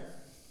there,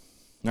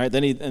 right?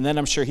 Then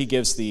I'm sure he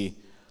gives the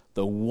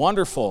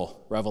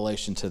wonderful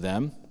revelation to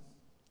them.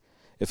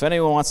 If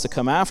anyone wants to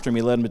come after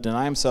me, let him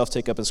deny himself,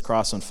 take up his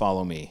cross, and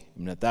follow me.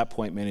 And at that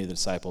point, many of the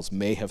disciples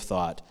may have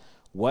thought,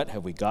 what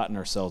have we gotten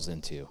ourselves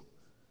into?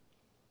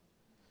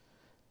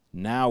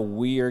 Now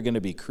we are going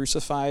to be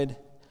crucified?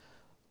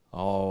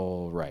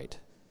 All right.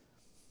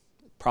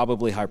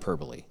 Probably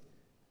hyperbole,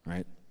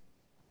 right?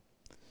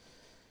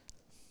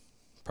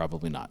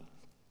 Probably not.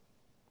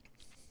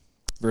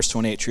 Verse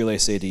 28, truly I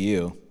say to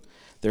you,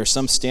 there are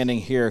some standing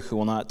here who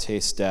will not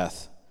taste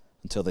death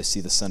until they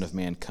see the Son of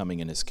Man coming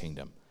in his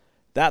kingdom.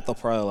 That they'll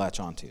probably latch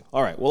onto.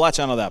 All right, we'll latch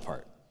onto that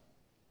part.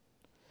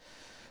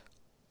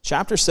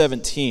 Chapter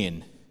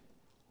 17,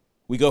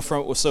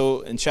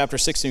 in chapter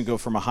 16, we go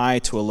from a high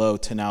to a low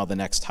to now the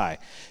next high.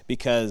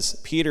 Because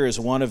Peter is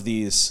one of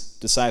these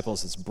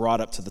disciples that's brought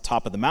up to the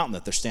top of the mountain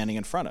that they're standing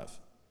in front of,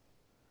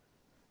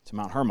 to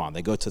Mount Hermon.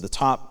 They go to the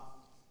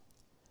top,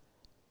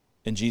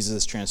 and Jesus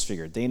is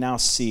transfigured. They now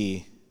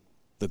see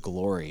the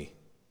glory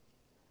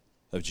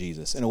of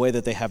Jesus in a way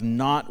that they have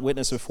not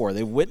witnessed before.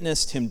 They've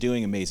witnessed him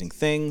doing amazing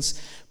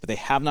things, but they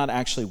have not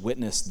actually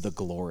witnessed the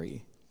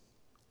glory.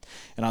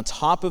 And on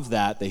top of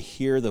that, they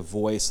hear the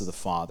voice of the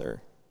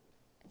Father.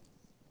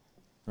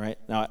 Right?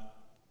 Now, it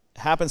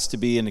happens to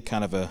be in a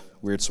kind of a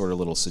weird sort of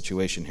little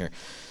situation here.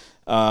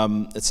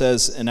 It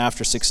says, and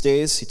after 6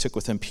 days, he took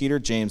with him Peter,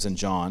 James, and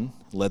John,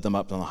 led them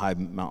up on the high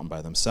mountain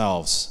by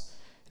themselves.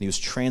 And he was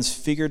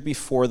transfigured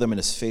before them, and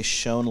his face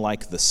shone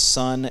like the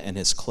sun, and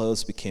his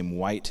clothes became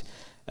white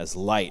as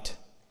light.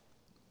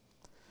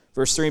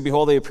 Verse 3,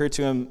 behold, they appeared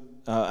to him,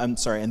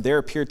 and there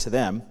appeared to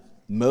them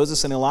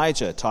Moses and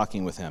Elijah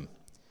talking with him.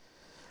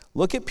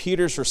 Look at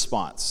Peter's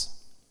response.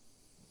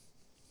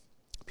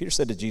 Peter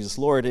said to Jesus,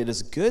 Lord, it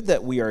is good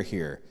that we are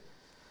here.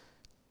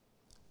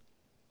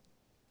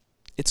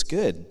 It's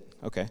good.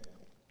 Okay.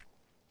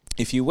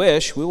 If you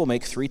wish, we will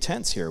make 3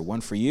 tents here. One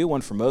for you,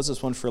 one for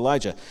Moses, one for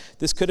Elijah.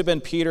 This could have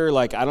been Peter,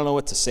 I don't know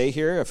what to say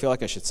here. I feel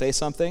like I should say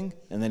something.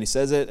 And then he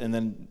says it, and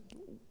then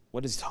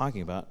what is he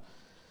talking about?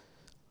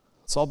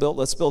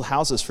 Let's build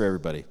houses for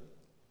everybody.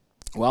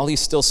 While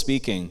he's still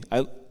speaking,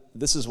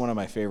 this is one of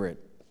my favorite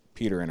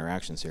Peter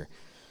interactions here.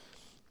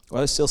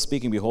 While he's still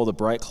speaking, behold, a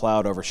bright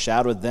cloud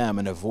overshadowed them,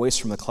 and a voice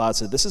from the cloud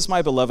said, this is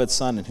my beloved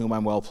Son, in whom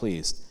I'm well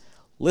pleased.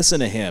 Listen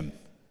to him.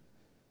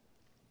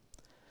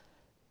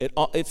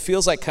 It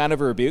feels like kind of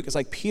a rebuke. It's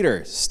like,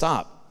 Peter,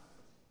 stop.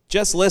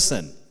 Just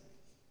listen.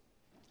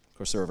 Of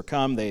course, they're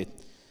overcome. They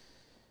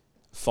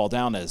fall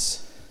down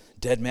as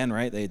dead men,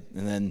 right? And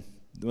then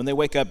when they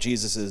wake up,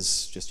 Jesus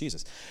is just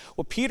Jesus.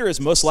 What Peter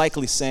is most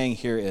likely saying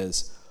here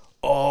is,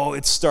 oh,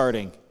 it's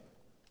starting.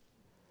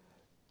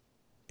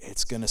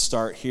 It's going to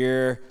start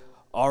here.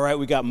 All right,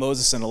 we got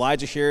Moses and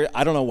Elijah here.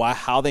 I don't know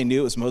how they knew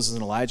it was Moses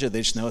and Elijah.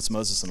 They just know it's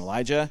Moses and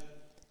Elijah.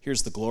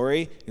 Here's the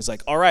glory. He's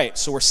like, all right,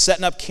 so we're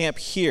setting up camp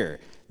here.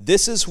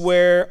 This is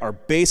where our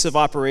base of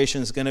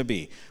operation is going to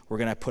be. We're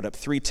going to put up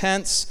 3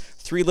 tents,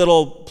 3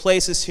 little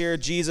places here,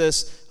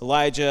 Jesus,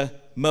 Elijah,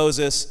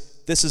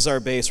 Moses. This is our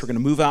base. We're going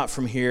to move out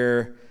from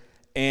here.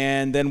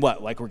 And then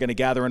what? We're going to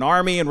gather an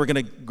army and we're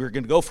going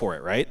to go for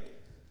it, right?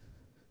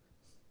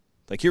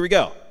 Here we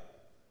go.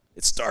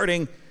 It's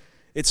starting.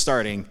 It's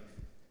starting.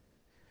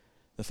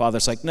 The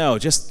Father's like, no,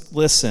 just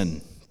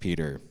listen,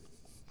 Peter.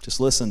 Just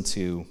listen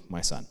to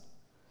my son.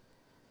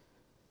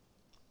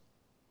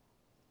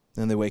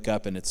 Then they wake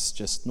up and it's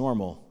just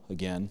normal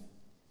again.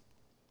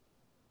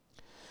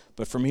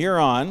 But from here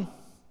on,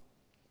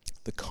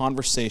 the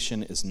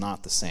conversation is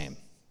not the same.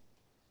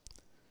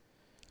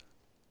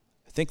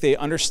 I think they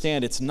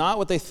understand it's not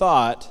what they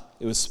thought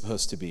it was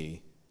supposed to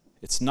be.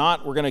 It's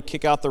not, we're going to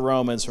kick out the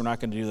Romans, we're not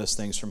going to do those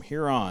things. From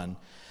here on,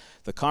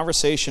 the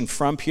conversation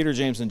from Peter,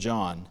 James, and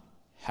John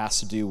has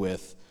to do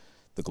with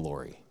the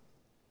glory.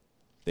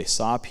 They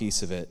saw a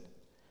piece of it.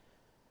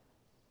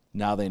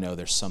 Now they know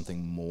there's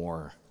something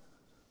more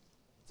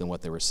than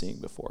what they were seeing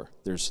before.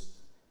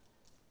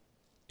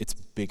 It's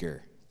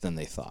bigger than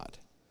they thought.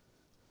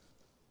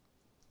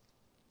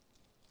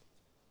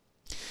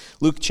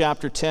 Luke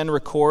chapter 10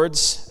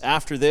 records,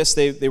 after this,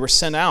 they were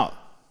sent out.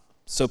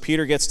 So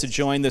Peter gets to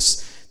join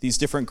these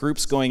different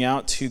groups going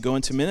out to go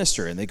into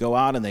minister. And they go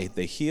out and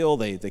they heal,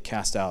 they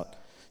cast out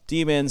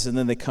demons, and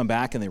then they come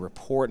back and they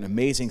report, and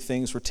amazing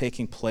things were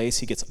taking place.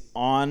 He gets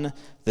on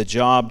the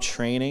job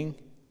training.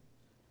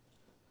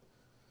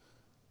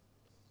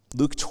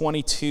 Luke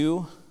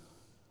 22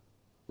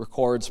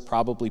 records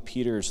probably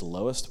Peter's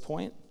lowest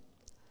point,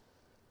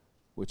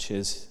 which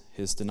is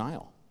his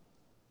denial.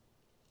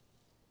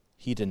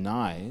 He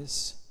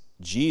denies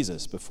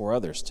Jesus before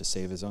others to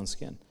save his own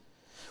skin.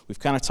 We've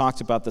kind of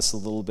talked about this a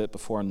little bit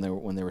before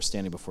when they were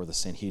standing before the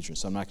Sanhedrin,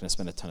 so I'm not going to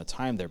spend a ton of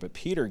time there, but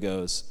Peter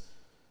goes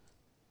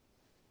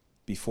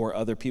before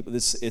other people.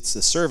 It's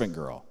the servant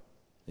girl.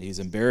 He's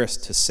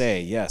embarrassed to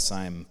say, yes,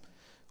 I'm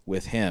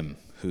with him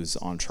who's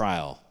on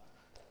trial.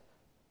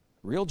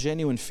 Real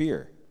genuine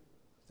fear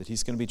that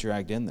he's going to be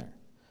dragged in there.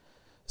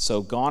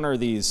 So gone are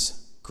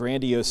these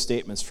grandiose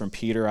statements from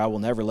Peter, I will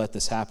never let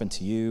this happen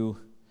to you.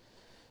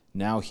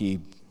 Now he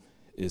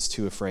is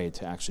too afraid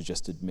to actually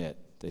just admit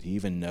that he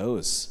even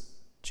knows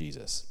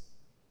Jesus.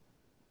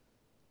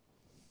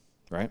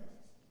 Right?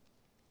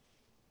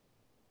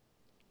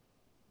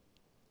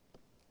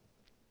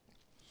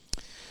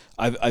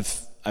 I've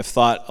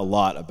thought a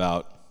lot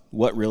about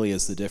what really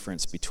is the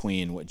difference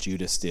between what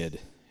Judas did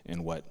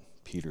and what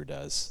Peter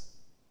does.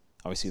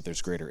 Obviously,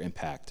 there's greater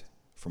impact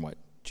from what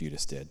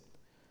Judas did.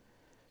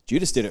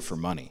 Judas did it for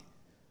money,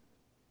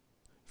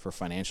 for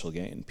financial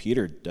gain.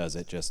 Peter does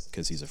it just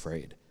because he's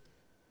afraid.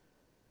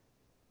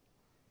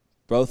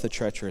 Both a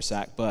treacherous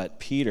act, but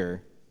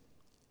Peter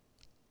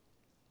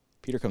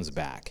comes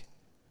back.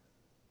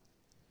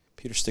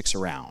 Peter sticks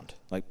around.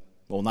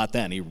 Not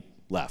then, he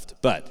left,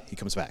 but he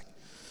comes back.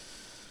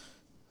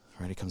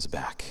 All right, he comes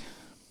back.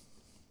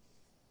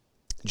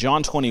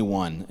 John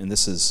 21, and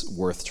this is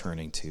worth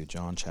turning to,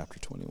 John chapter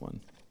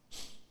 21.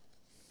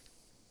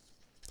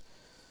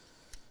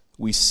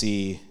 We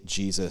see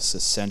Jesus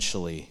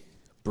essentially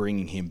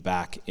bringing him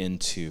back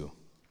into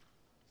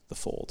the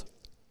fold.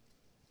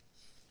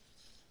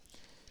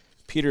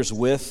 Peter's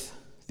with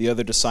the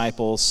other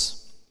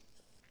disciples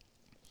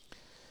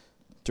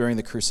during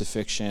the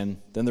crucifixion.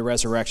 Then the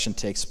resurrection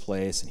takes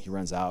place, and he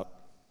runs out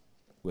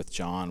with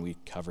John. We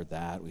covered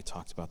that. We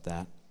talked about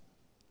that.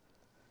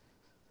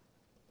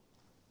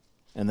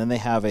 And then they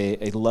have a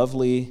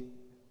lovely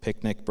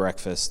picnic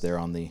breakfast there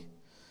on the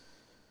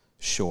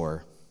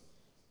shore.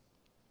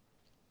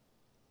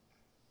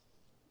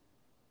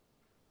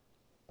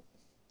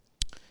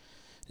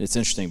 It's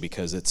interesting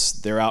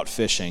because they're out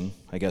fishing.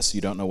 I guess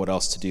you don't know what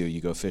else to do. You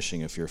go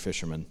fishing if you're a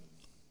fisherman.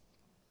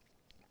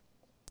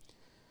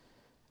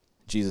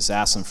 Jesus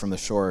asked them from the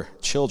shore,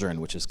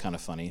 children, which is kind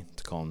of funny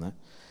to call them that,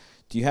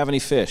 do you have any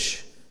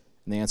fish?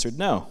 And they answered,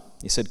 no.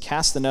 He said,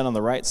 cast the net on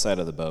the right side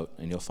of the boat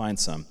and you'll find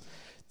some.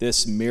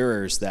 This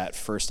mirrors that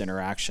first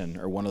interaction,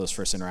 or one of those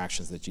first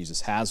interactions that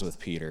Jesus has with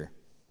Peter,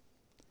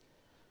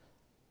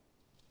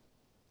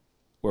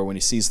 where when he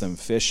sees them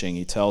fishing,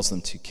 he tells them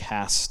to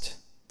cast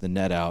the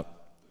net out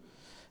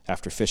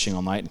after fishing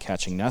all night and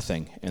catching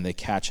nothing, and they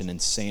catch an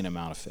insane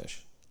amount of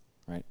fish,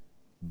 right?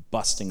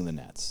 Busting the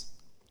nets.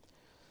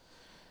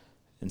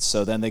 And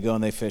so then they go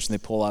and they fish, and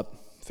they pull up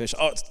fish.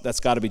 Oh, that's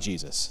got to be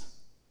Jesus.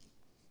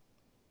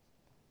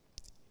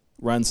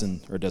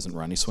 Doesn't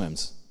run, he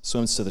swims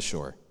to the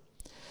shore.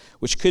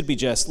 Which could be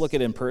just, look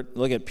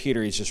at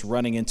Peter, he's just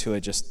running into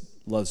it, just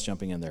loves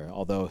jumping in there,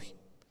 although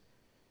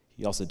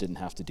he also didn't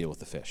have to deal with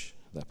the fish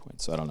at that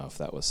point, so I don't know if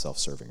that was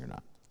self-serving or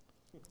not.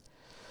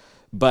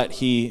 But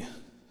he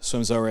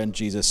swims over and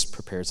Jesus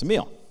prepares a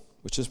meal,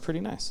 which is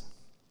pretty nice.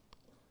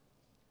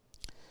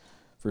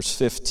 Verse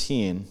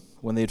 15,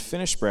 when they had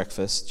finished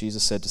breakfast,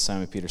 Jesus said to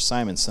Simon Peter,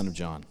 Simon, son of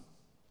John,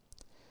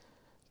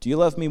 do you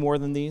love me more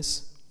than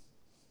these?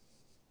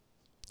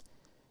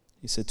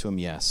 He said to him,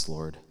 yes,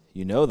 Lord.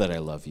 You know that I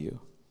love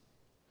you.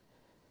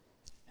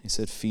 He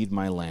said, feed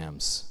my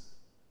lambs.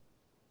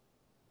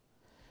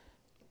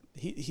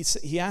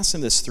 He asked him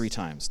this 3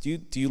 times. Do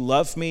you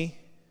love me?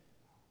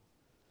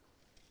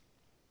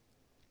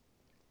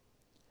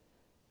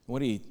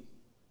 What he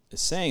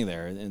is saying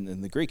there,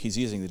 in the Greek, he's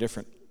using the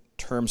different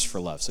terms for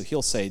love. So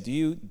he'll say, do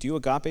you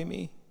agape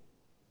me?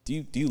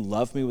 Do you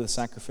love me with a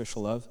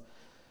sacrificial love?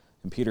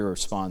 And Peter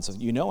responds,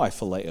 you know I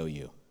phileo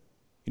you.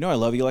 You know I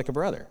love you like a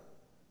brother.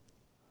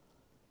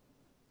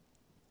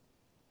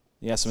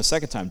 He asks him a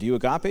second time, do you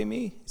agape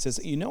me? He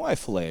says, you know I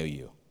phileo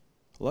you.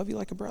 I love you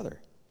like a brother.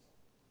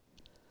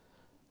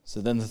 So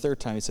then the third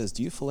time he says,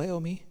 do you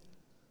phileo me?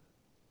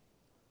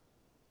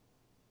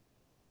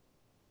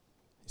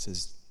 He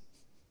says,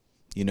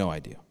 you know I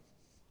do.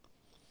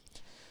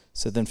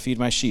 So then feed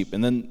my sheep.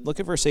 And then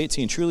look at verse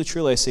 18. Truly,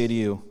 truly, I say to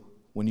you,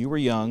 when you were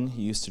young,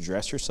 you used to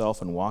dress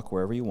yourself and walk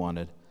wherever you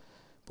wanted.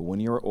 But when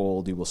you are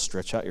old, you will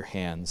stretch out your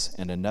hands,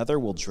 and another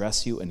will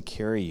dress you and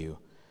carry you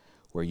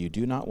where you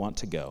do not want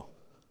to go.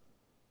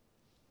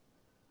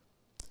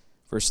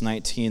 Verse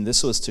 19,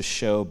 this was to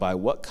show by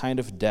what kind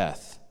of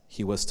death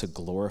he was to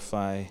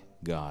glorify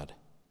God.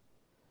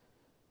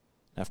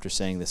 After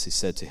saying this, he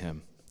said to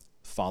him,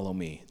 "Follow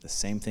me." The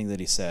same thing that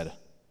he said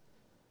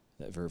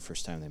that very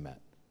first time they met.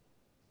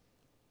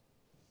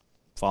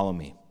 Follow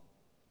me.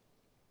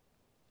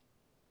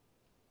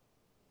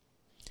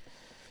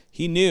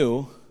 He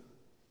knew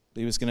that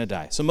he was going to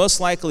die. So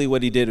most likely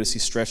what he did was he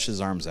stretched his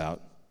arms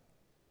out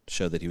to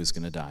show that he was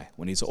going to die.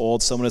 When he's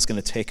old, someone is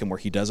going to take him where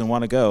he doesn't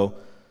want to go,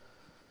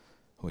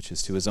 which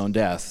is to his own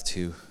death,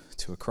 to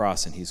a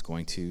cross, and he's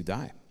going to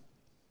die.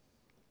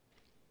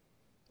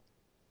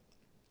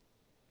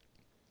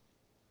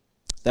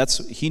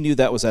 He knew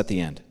that was at the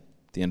end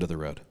of the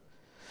road.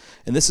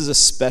 And this is a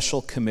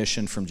special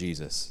commission from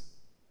Jesus.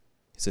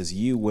 He says,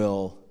 you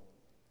will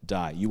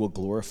die. You will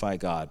glorify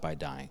God by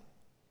dying.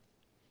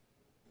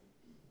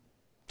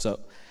 So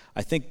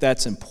I think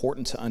that's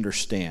important to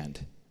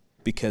understand,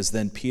 because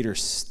then Peter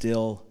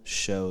still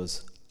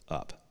shows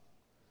up.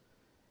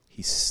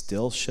 He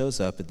still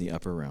shows up in the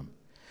upper room.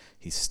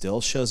 He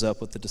still shows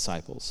up with the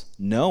disciples,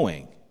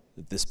 knowing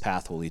that this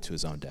path will lead to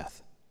his own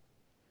death.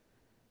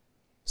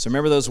 So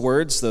remember those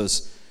words,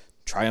 those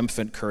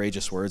triumphant,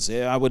 courageous words,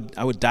 I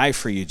would die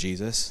for you,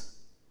 Jesus.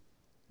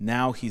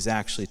 Now he's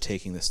actually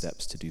taking the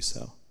steps to do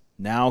so.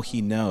 Now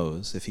he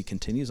knows if he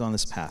continues on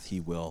this path, he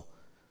will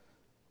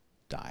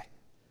die.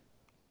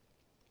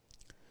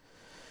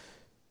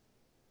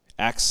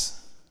 Acts,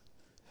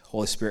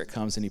 Holy Spirit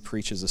comes and he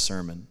preaches a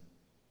sermon,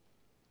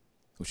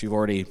 which we've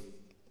already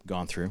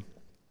gone through,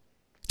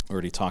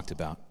 already talked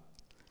about.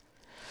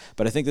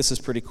 But I think this is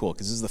pretty cool,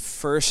 because this is the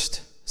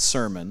first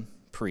sermon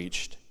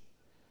preached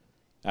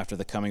after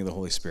the coming of the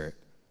Holy Spirit.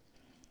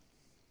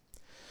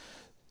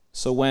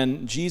 So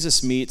when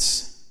Jesus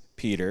meets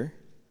Peter,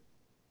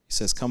 he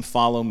says, "Come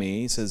follow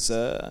me." He says,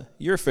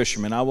 "You're a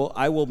fisherman. I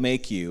will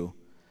make you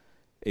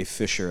a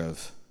fisher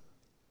of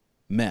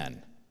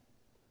men.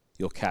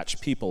 You'll catch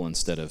people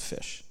instead of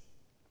fish."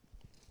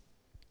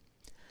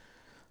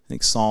 I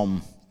think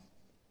Psalm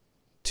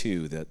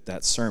 2,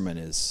 that sermon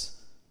is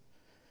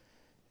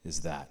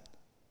that.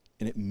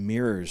 And it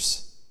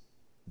mirrors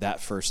that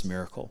first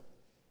miracle.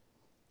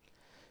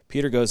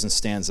 Peter goes and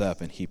stands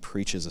up and he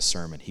preaches a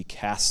sermon. He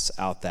casts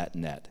out that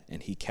net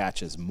and he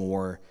catches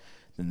more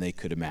than they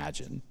could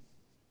imagine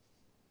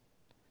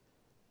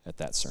at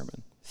that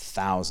sermon.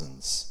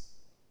 Thousands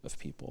of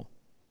people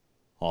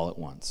all at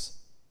once.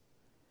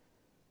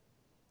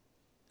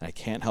 And I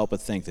can't help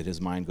but think that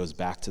his mind goes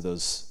back to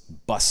those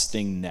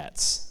busting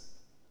nets,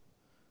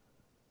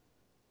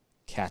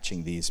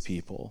 catching these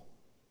people,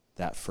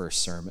 that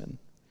first sermon.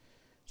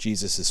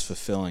 Jesus is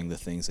fulfilling the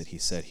things that he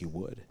said he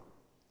would.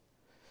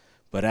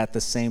 But at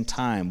the same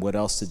time, what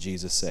else did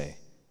Jesus say?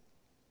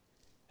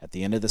 At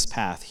the end of this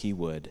path, he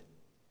would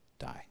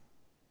die.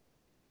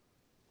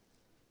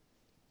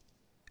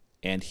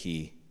 And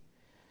he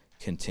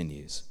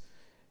continues.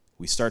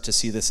 We start to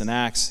see this in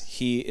Acts.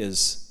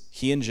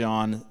 He and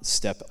John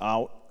step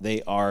out.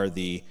 They are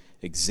the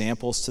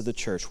examples to the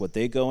church. What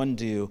they go and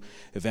do,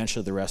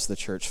 eventually the rest of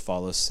the church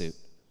follows suit.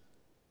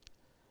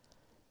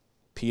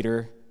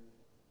 Peter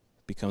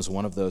becomes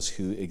one of those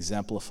who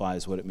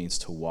exemplifies what it means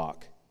to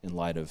walk in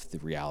light of the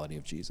reality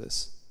of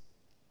Jesus.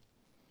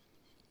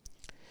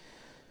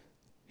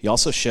 He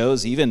also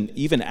shows,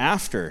 even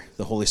after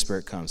the Holy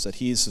Spirit comes, that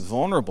he's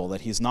vulnerable,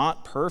 that he's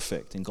not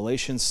perfect. In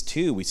Galatians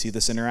 2, we see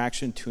this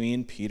interaction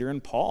between Peter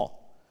and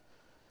Paul,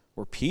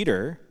 where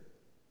Peter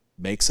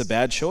makes a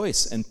bad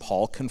choice and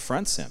Paul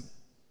confronts him.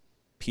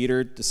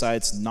 Peter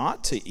decides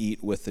not to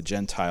eat with the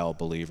Gentile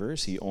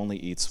believers. He only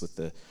eats with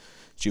the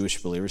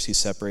Jewish believers. He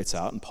separates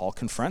out and Paul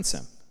confronts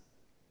him.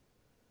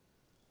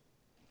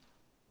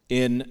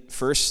 In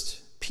 1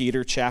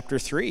 Peter chapter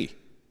 3,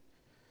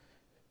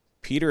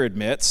 Peter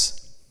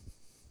admits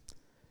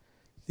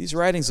these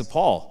writings of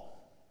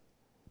Paul,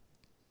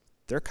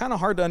 they're kind of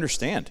hard to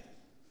understand.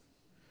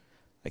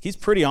 Like, he's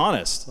pretty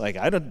honest. Like,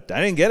 I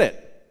didn't get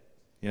it,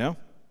 you know?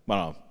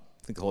 Well,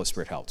 I think the Holy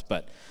Spirit helped,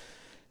 but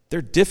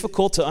they're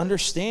difficult to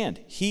understand.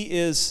 He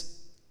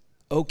is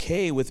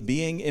okay with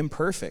being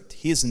imperfect.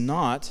 He is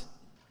not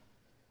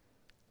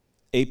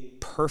a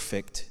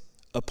perfect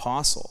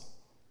apostle.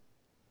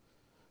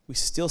 We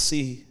still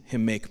see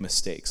him make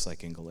mistakes,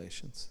 like in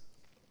Galatians.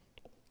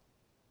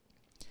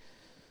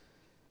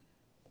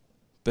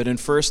 But in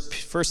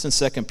First and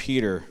Second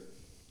Peter,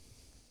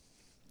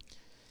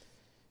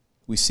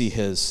 we see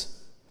his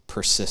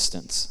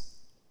persistence,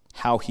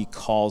 how he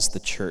calls the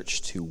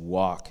church to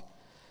walk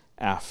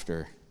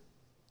after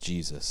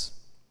Jesus.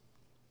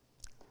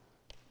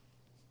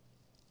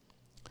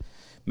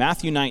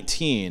 Matthew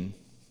 19,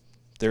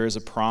 there is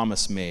a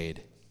promise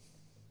made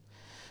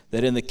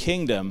that in the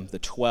kingdom, the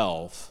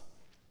 12,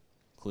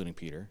 including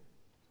Peter,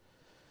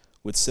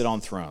 would sit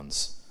on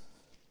thrones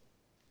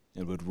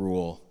and would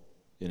rule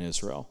in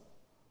Israel,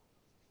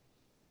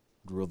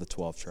 would rule the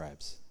 12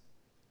 tribes.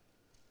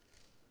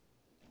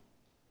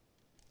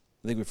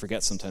 I think we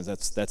forget sometimes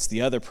that's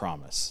the other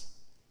promise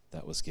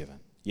that was given.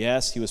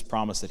 Yes, he was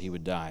promised that he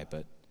would die,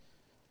 but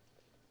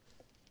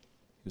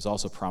he was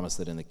also promised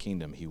that in the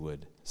kingdom he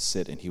would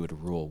sit and he would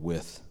rule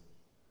with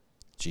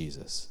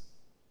Jesus.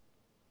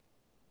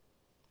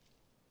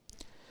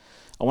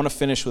 I want to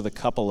finish with a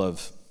couple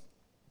of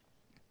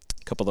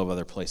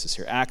other places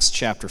here. Acts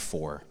chapter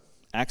 4.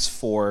 Acts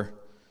 4.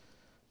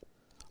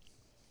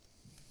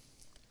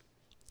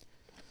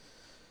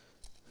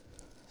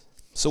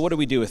 So what do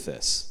we do with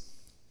this?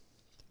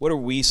 What are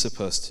we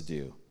supposed to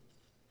do?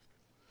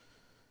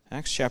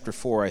 Acts chapter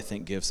 4, I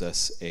think, gives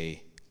us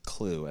a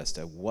clue as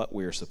to what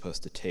we're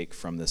supposed to take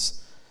from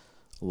this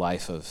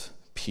life of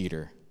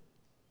Peter.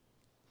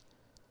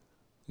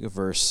 Look at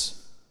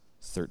verse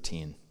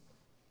 13.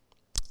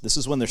 This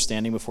is when they're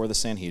standing before the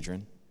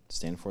Sanhedrin,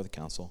 standing before the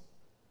council.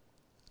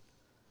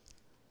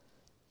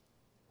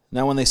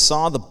 Now when they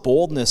saw the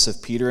boldness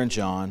of Peter and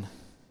John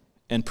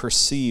and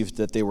perceived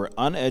that they were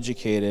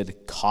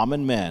uneducated,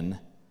 common men,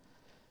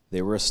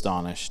 they were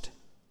astonished,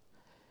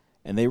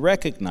 and they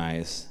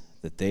recognized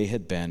that they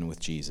had been with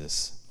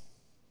Jesus.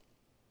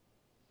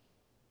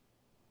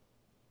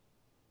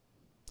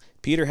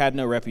 Peter had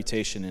no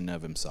reputation in and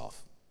of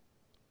himself.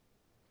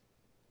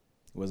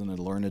 He wasn't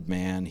a learned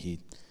man. He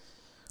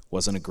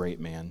wasn't a great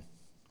man.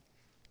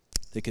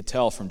 They could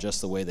tell from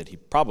just the way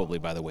that probably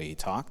by the way he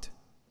talked,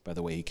 by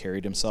the way he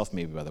carried himself,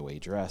 maybe by the way he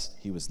dressed.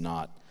 He was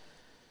not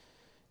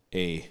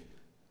a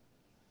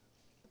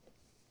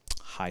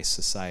high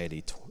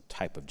society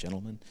type of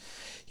gentleman.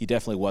 He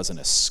definitely wasn't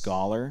a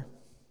scholar,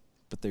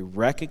 but they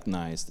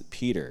recognized that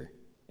Peter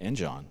and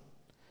John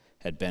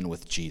had been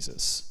with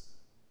Jesus.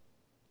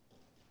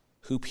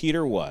 Who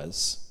Peter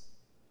was,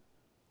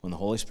 when the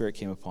Holy Spirit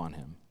came upon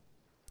him,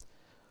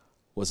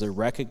 was a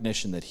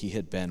recognition that he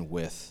had been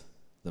with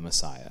the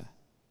Messiah.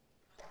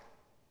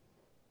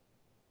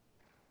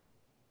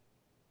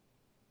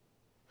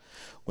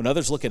 When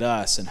others look at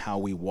us and how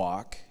we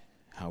walk,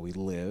 how we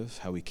live,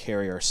 how we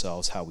carry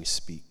ourselves, how we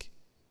speak,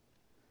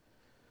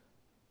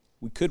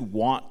 we could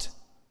want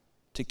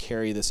to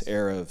carry this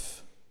air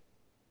of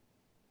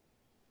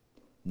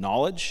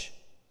knowledge,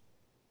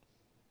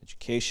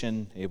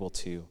 education, able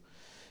to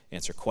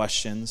answer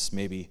questions,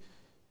 maybe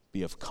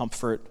be of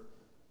comfort,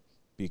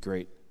 be a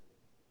great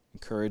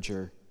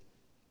encourager,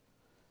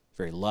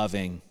 very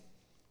loving.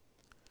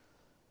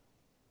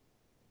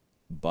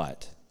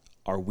 But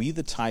are we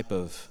the type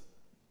of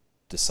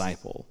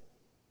disciple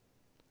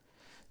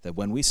that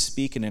when we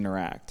speak and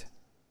interact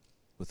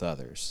with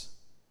others,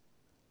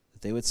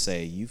 that they would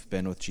say, "You've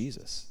been with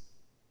Jesus.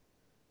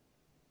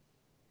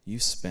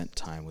 You've spent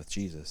time with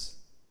Jesus"?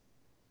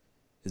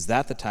 Is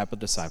that the type of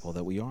disciple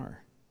that we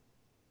are?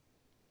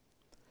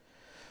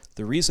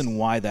 The reason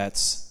why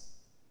that's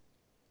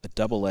a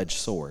double-edged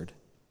sword,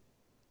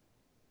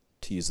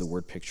 to use the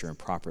word picture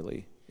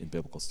improperly in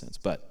biblical sense,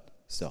 but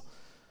still,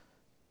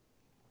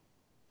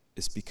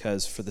 is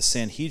because for the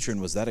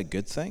Sanhedrin, was that a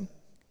good thing?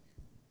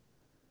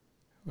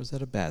 Or was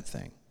that a bad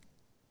thing?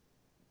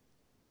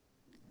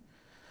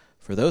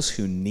 For those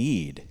who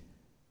need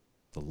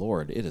the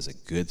Lord, it is a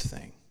good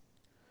thing.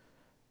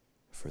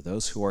 For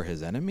those who are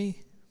his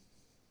enemy,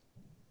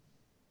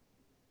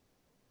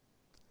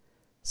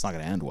 it's not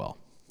going to end well.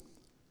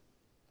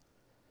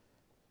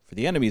 For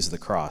the enemies of the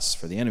cross,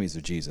 for the enemies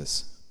of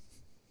Jesus,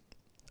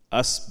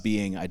 us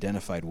being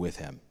identified with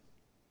him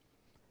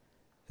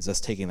is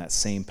us taking that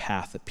same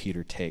path that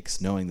Peter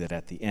takes, knowing that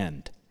at the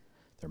end,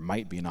 there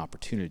might be an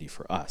opportunity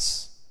for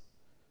us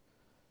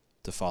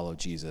to follow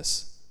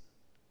Jesus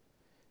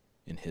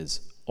in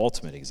his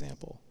ultimate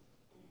example.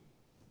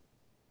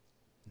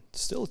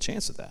 Still a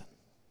chance at that,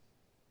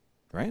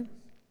 right?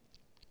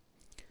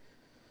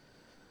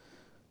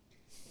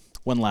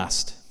 One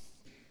last.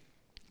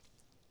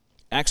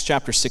 Acts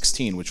chapter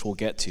 16, which we'll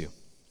get to.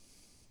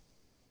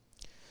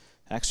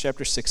 Acts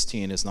chapter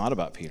 16 is not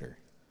about Peter.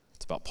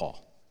 It's about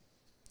Paul.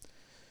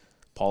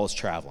 Paul is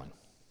traveling.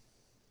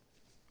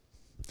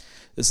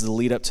 This is the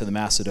lead up to the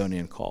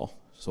Macedonian call.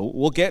 So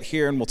we'll get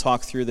here and we'll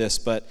talk through this,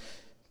 but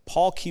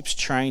Paul keeps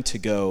trying to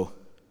go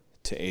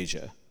to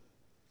Asia.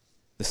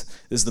 This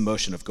is the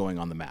motion of going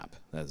on the map.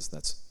 That's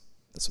what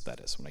that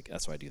is.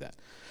 That's why I do that.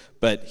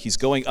 But he's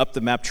going up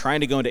the map,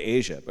 trying to go into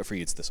Asia. But for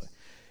you, it's this way.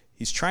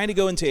 He's trying to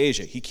go into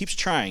Asia. He keeps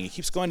trying. He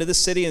keeps going to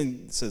this city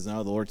and says,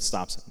 no, the Lord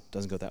stops him.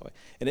 Doesn't go that way.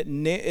 And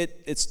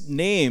it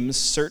names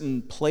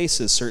certain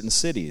places, certain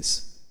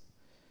cities.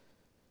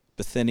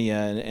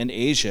 Bithynia and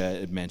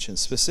Asia, it mentions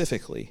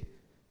specifically.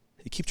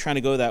 He keeps trying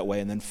to go that way.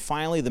 And then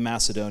finally the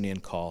Macedonian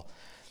call.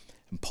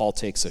 And Paul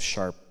takes a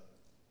sharp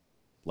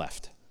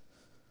left.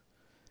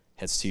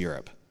 Heads to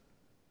Europe.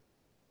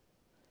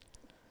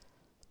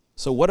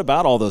 So what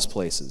about all those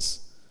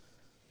places?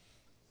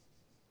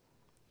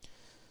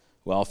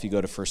 Well, if you go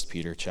to 1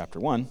 Peter chapter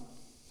 1,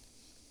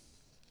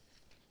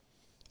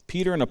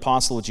 Peter, an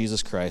apostle of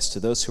Jesus Christ, to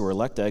those who are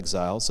elect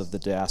exiles of the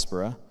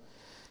diaspora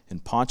in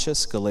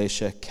Pontus,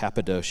 Galatia,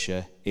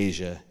 Cappadocia,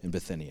 Asia, and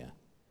Bithynia.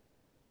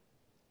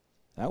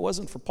 That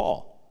wasn't for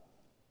Paul.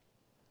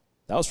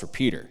 That was for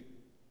Peter.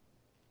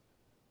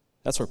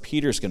 That's where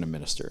Peter's going to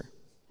minister.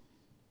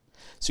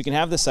 So you can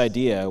have this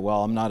idea,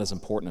 well, I'm not as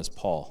important as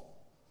Paul.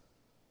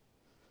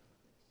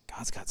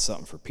 God's got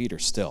something for Peter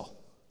still,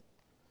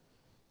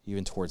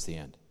 even towards the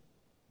end.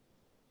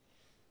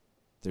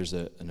 There's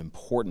an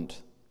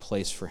important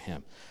place for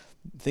him.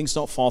 Things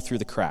don't fall through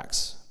the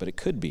cracks, but it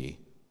could be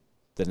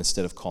that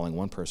instead of calling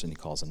one person, he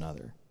calls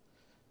another.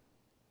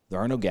 There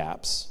are no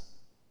gaps.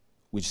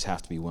 We just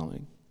have to be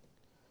willing.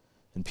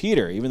 And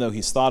Peter, even though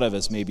he's thought of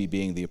as maybe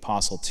being the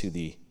apostle to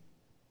the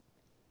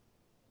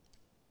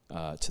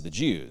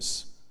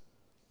Jews,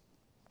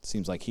 it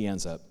seems like he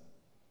ends up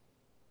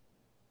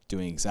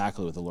doing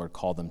exactly what the Lord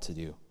called them to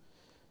do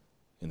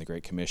in the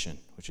Great Commission,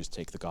 which is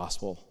take the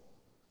gospel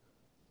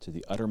to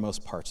the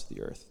uttermost parts of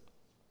the earth.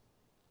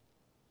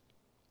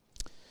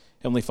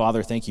 Heavenly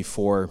Father, thank you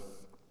for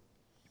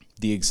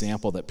the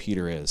example that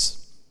Peter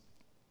is.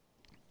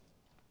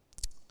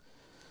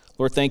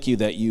 Lord, thank you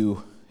that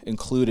you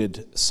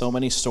included so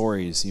many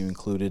stories. You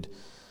included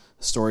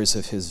stories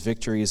of his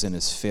victories and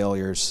his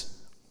failures.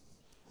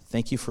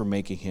 Thank you for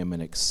making him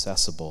an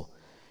accessible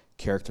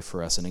character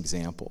for us, an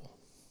example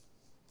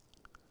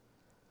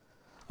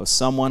of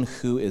someone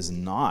who is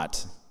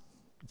not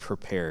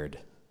prepared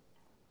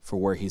for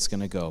where he's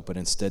going to go, but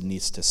instead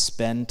needs to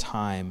spend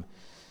time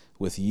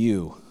with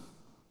you,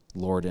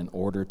 Lord, in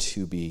order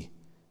to be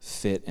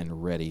fit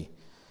and ready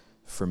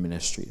for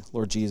ministry.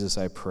 Lord Jesus,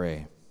 I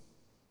pray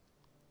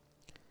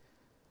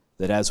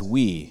that as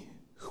we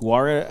who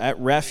are at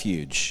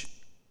Refuge,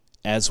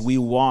 as we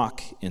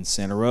walk in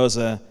Santa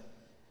Rosa,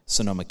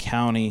 Sonoma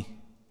County,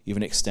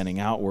 even extending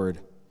outward,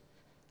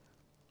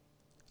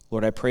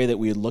 Lord, I pray that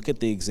we would look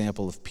at the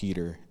example of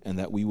Peter and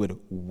that we would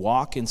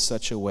walk in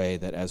such a way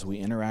that as we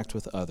interact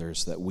with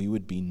others, that we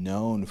would be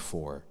known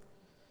for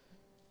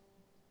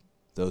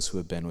those who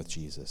have been with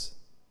Jesus.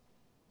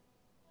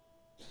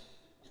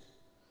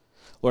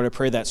 Lord, I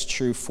pray that's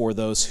true for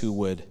those who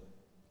would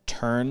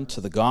turn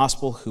to the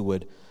gospel, who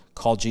would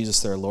call Jesus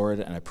their Lord,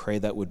 and I pray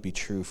that would be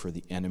true for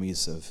the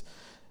enemies of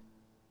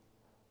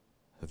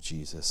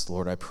Jesus.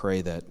 Lord, I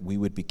pray that we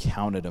would be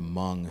counted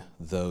among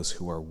those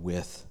who are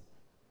with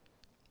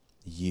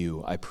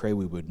you. I pray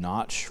we would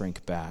not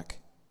shrink back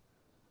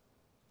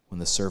when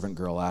the servant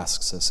girl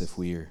asks us if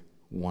we are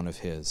one of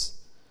his.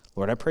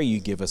 Lord, I pray you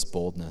give us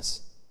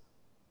boldness.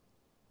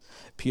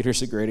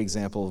 Peter's a great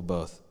example of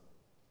both.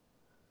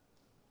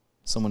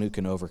 Someone who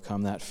can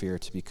overcome that fear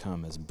to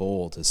become as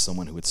bold as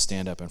someone who would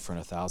stand up in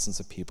front of thousands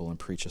of people and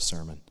preach a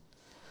sermon.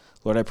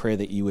 Lord, I pray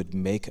that you would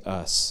make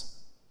us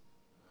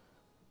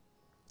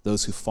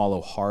those who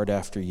follow hard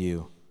after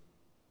you,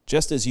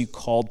 just as you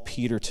called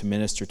Peter to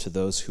minister to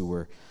those who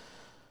were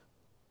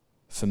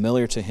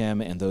familiar to him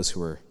and those who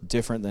were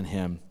different than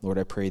him. Lord,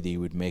 I pray that you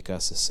would make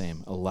us the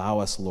same. Allow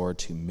us, Lord,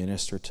 to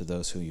minister to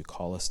those who you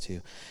call us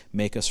to.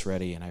 Make us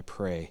ready, and I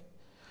pray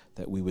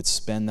that we would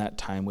spend that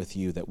time with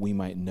you, that we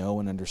might know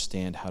and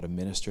understand how to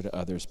minister to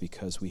others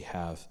because we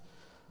have,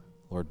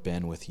 Lord,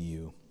 been with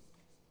you.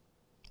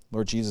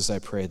 Lord Jesus, I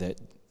pray that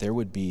there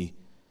would be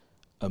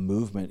a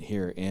movement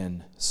here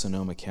in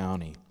Sonoma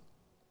County,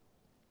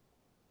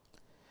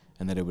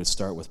 and that it would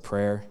start with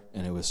prayer,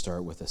 and it would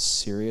start with a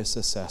serious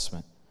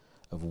assessment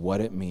of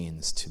what it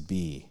means to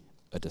be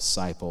a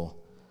disciple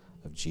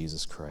of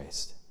Jesus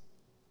Christ.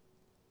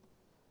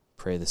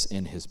 Pray this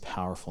in his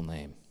powerful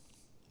name.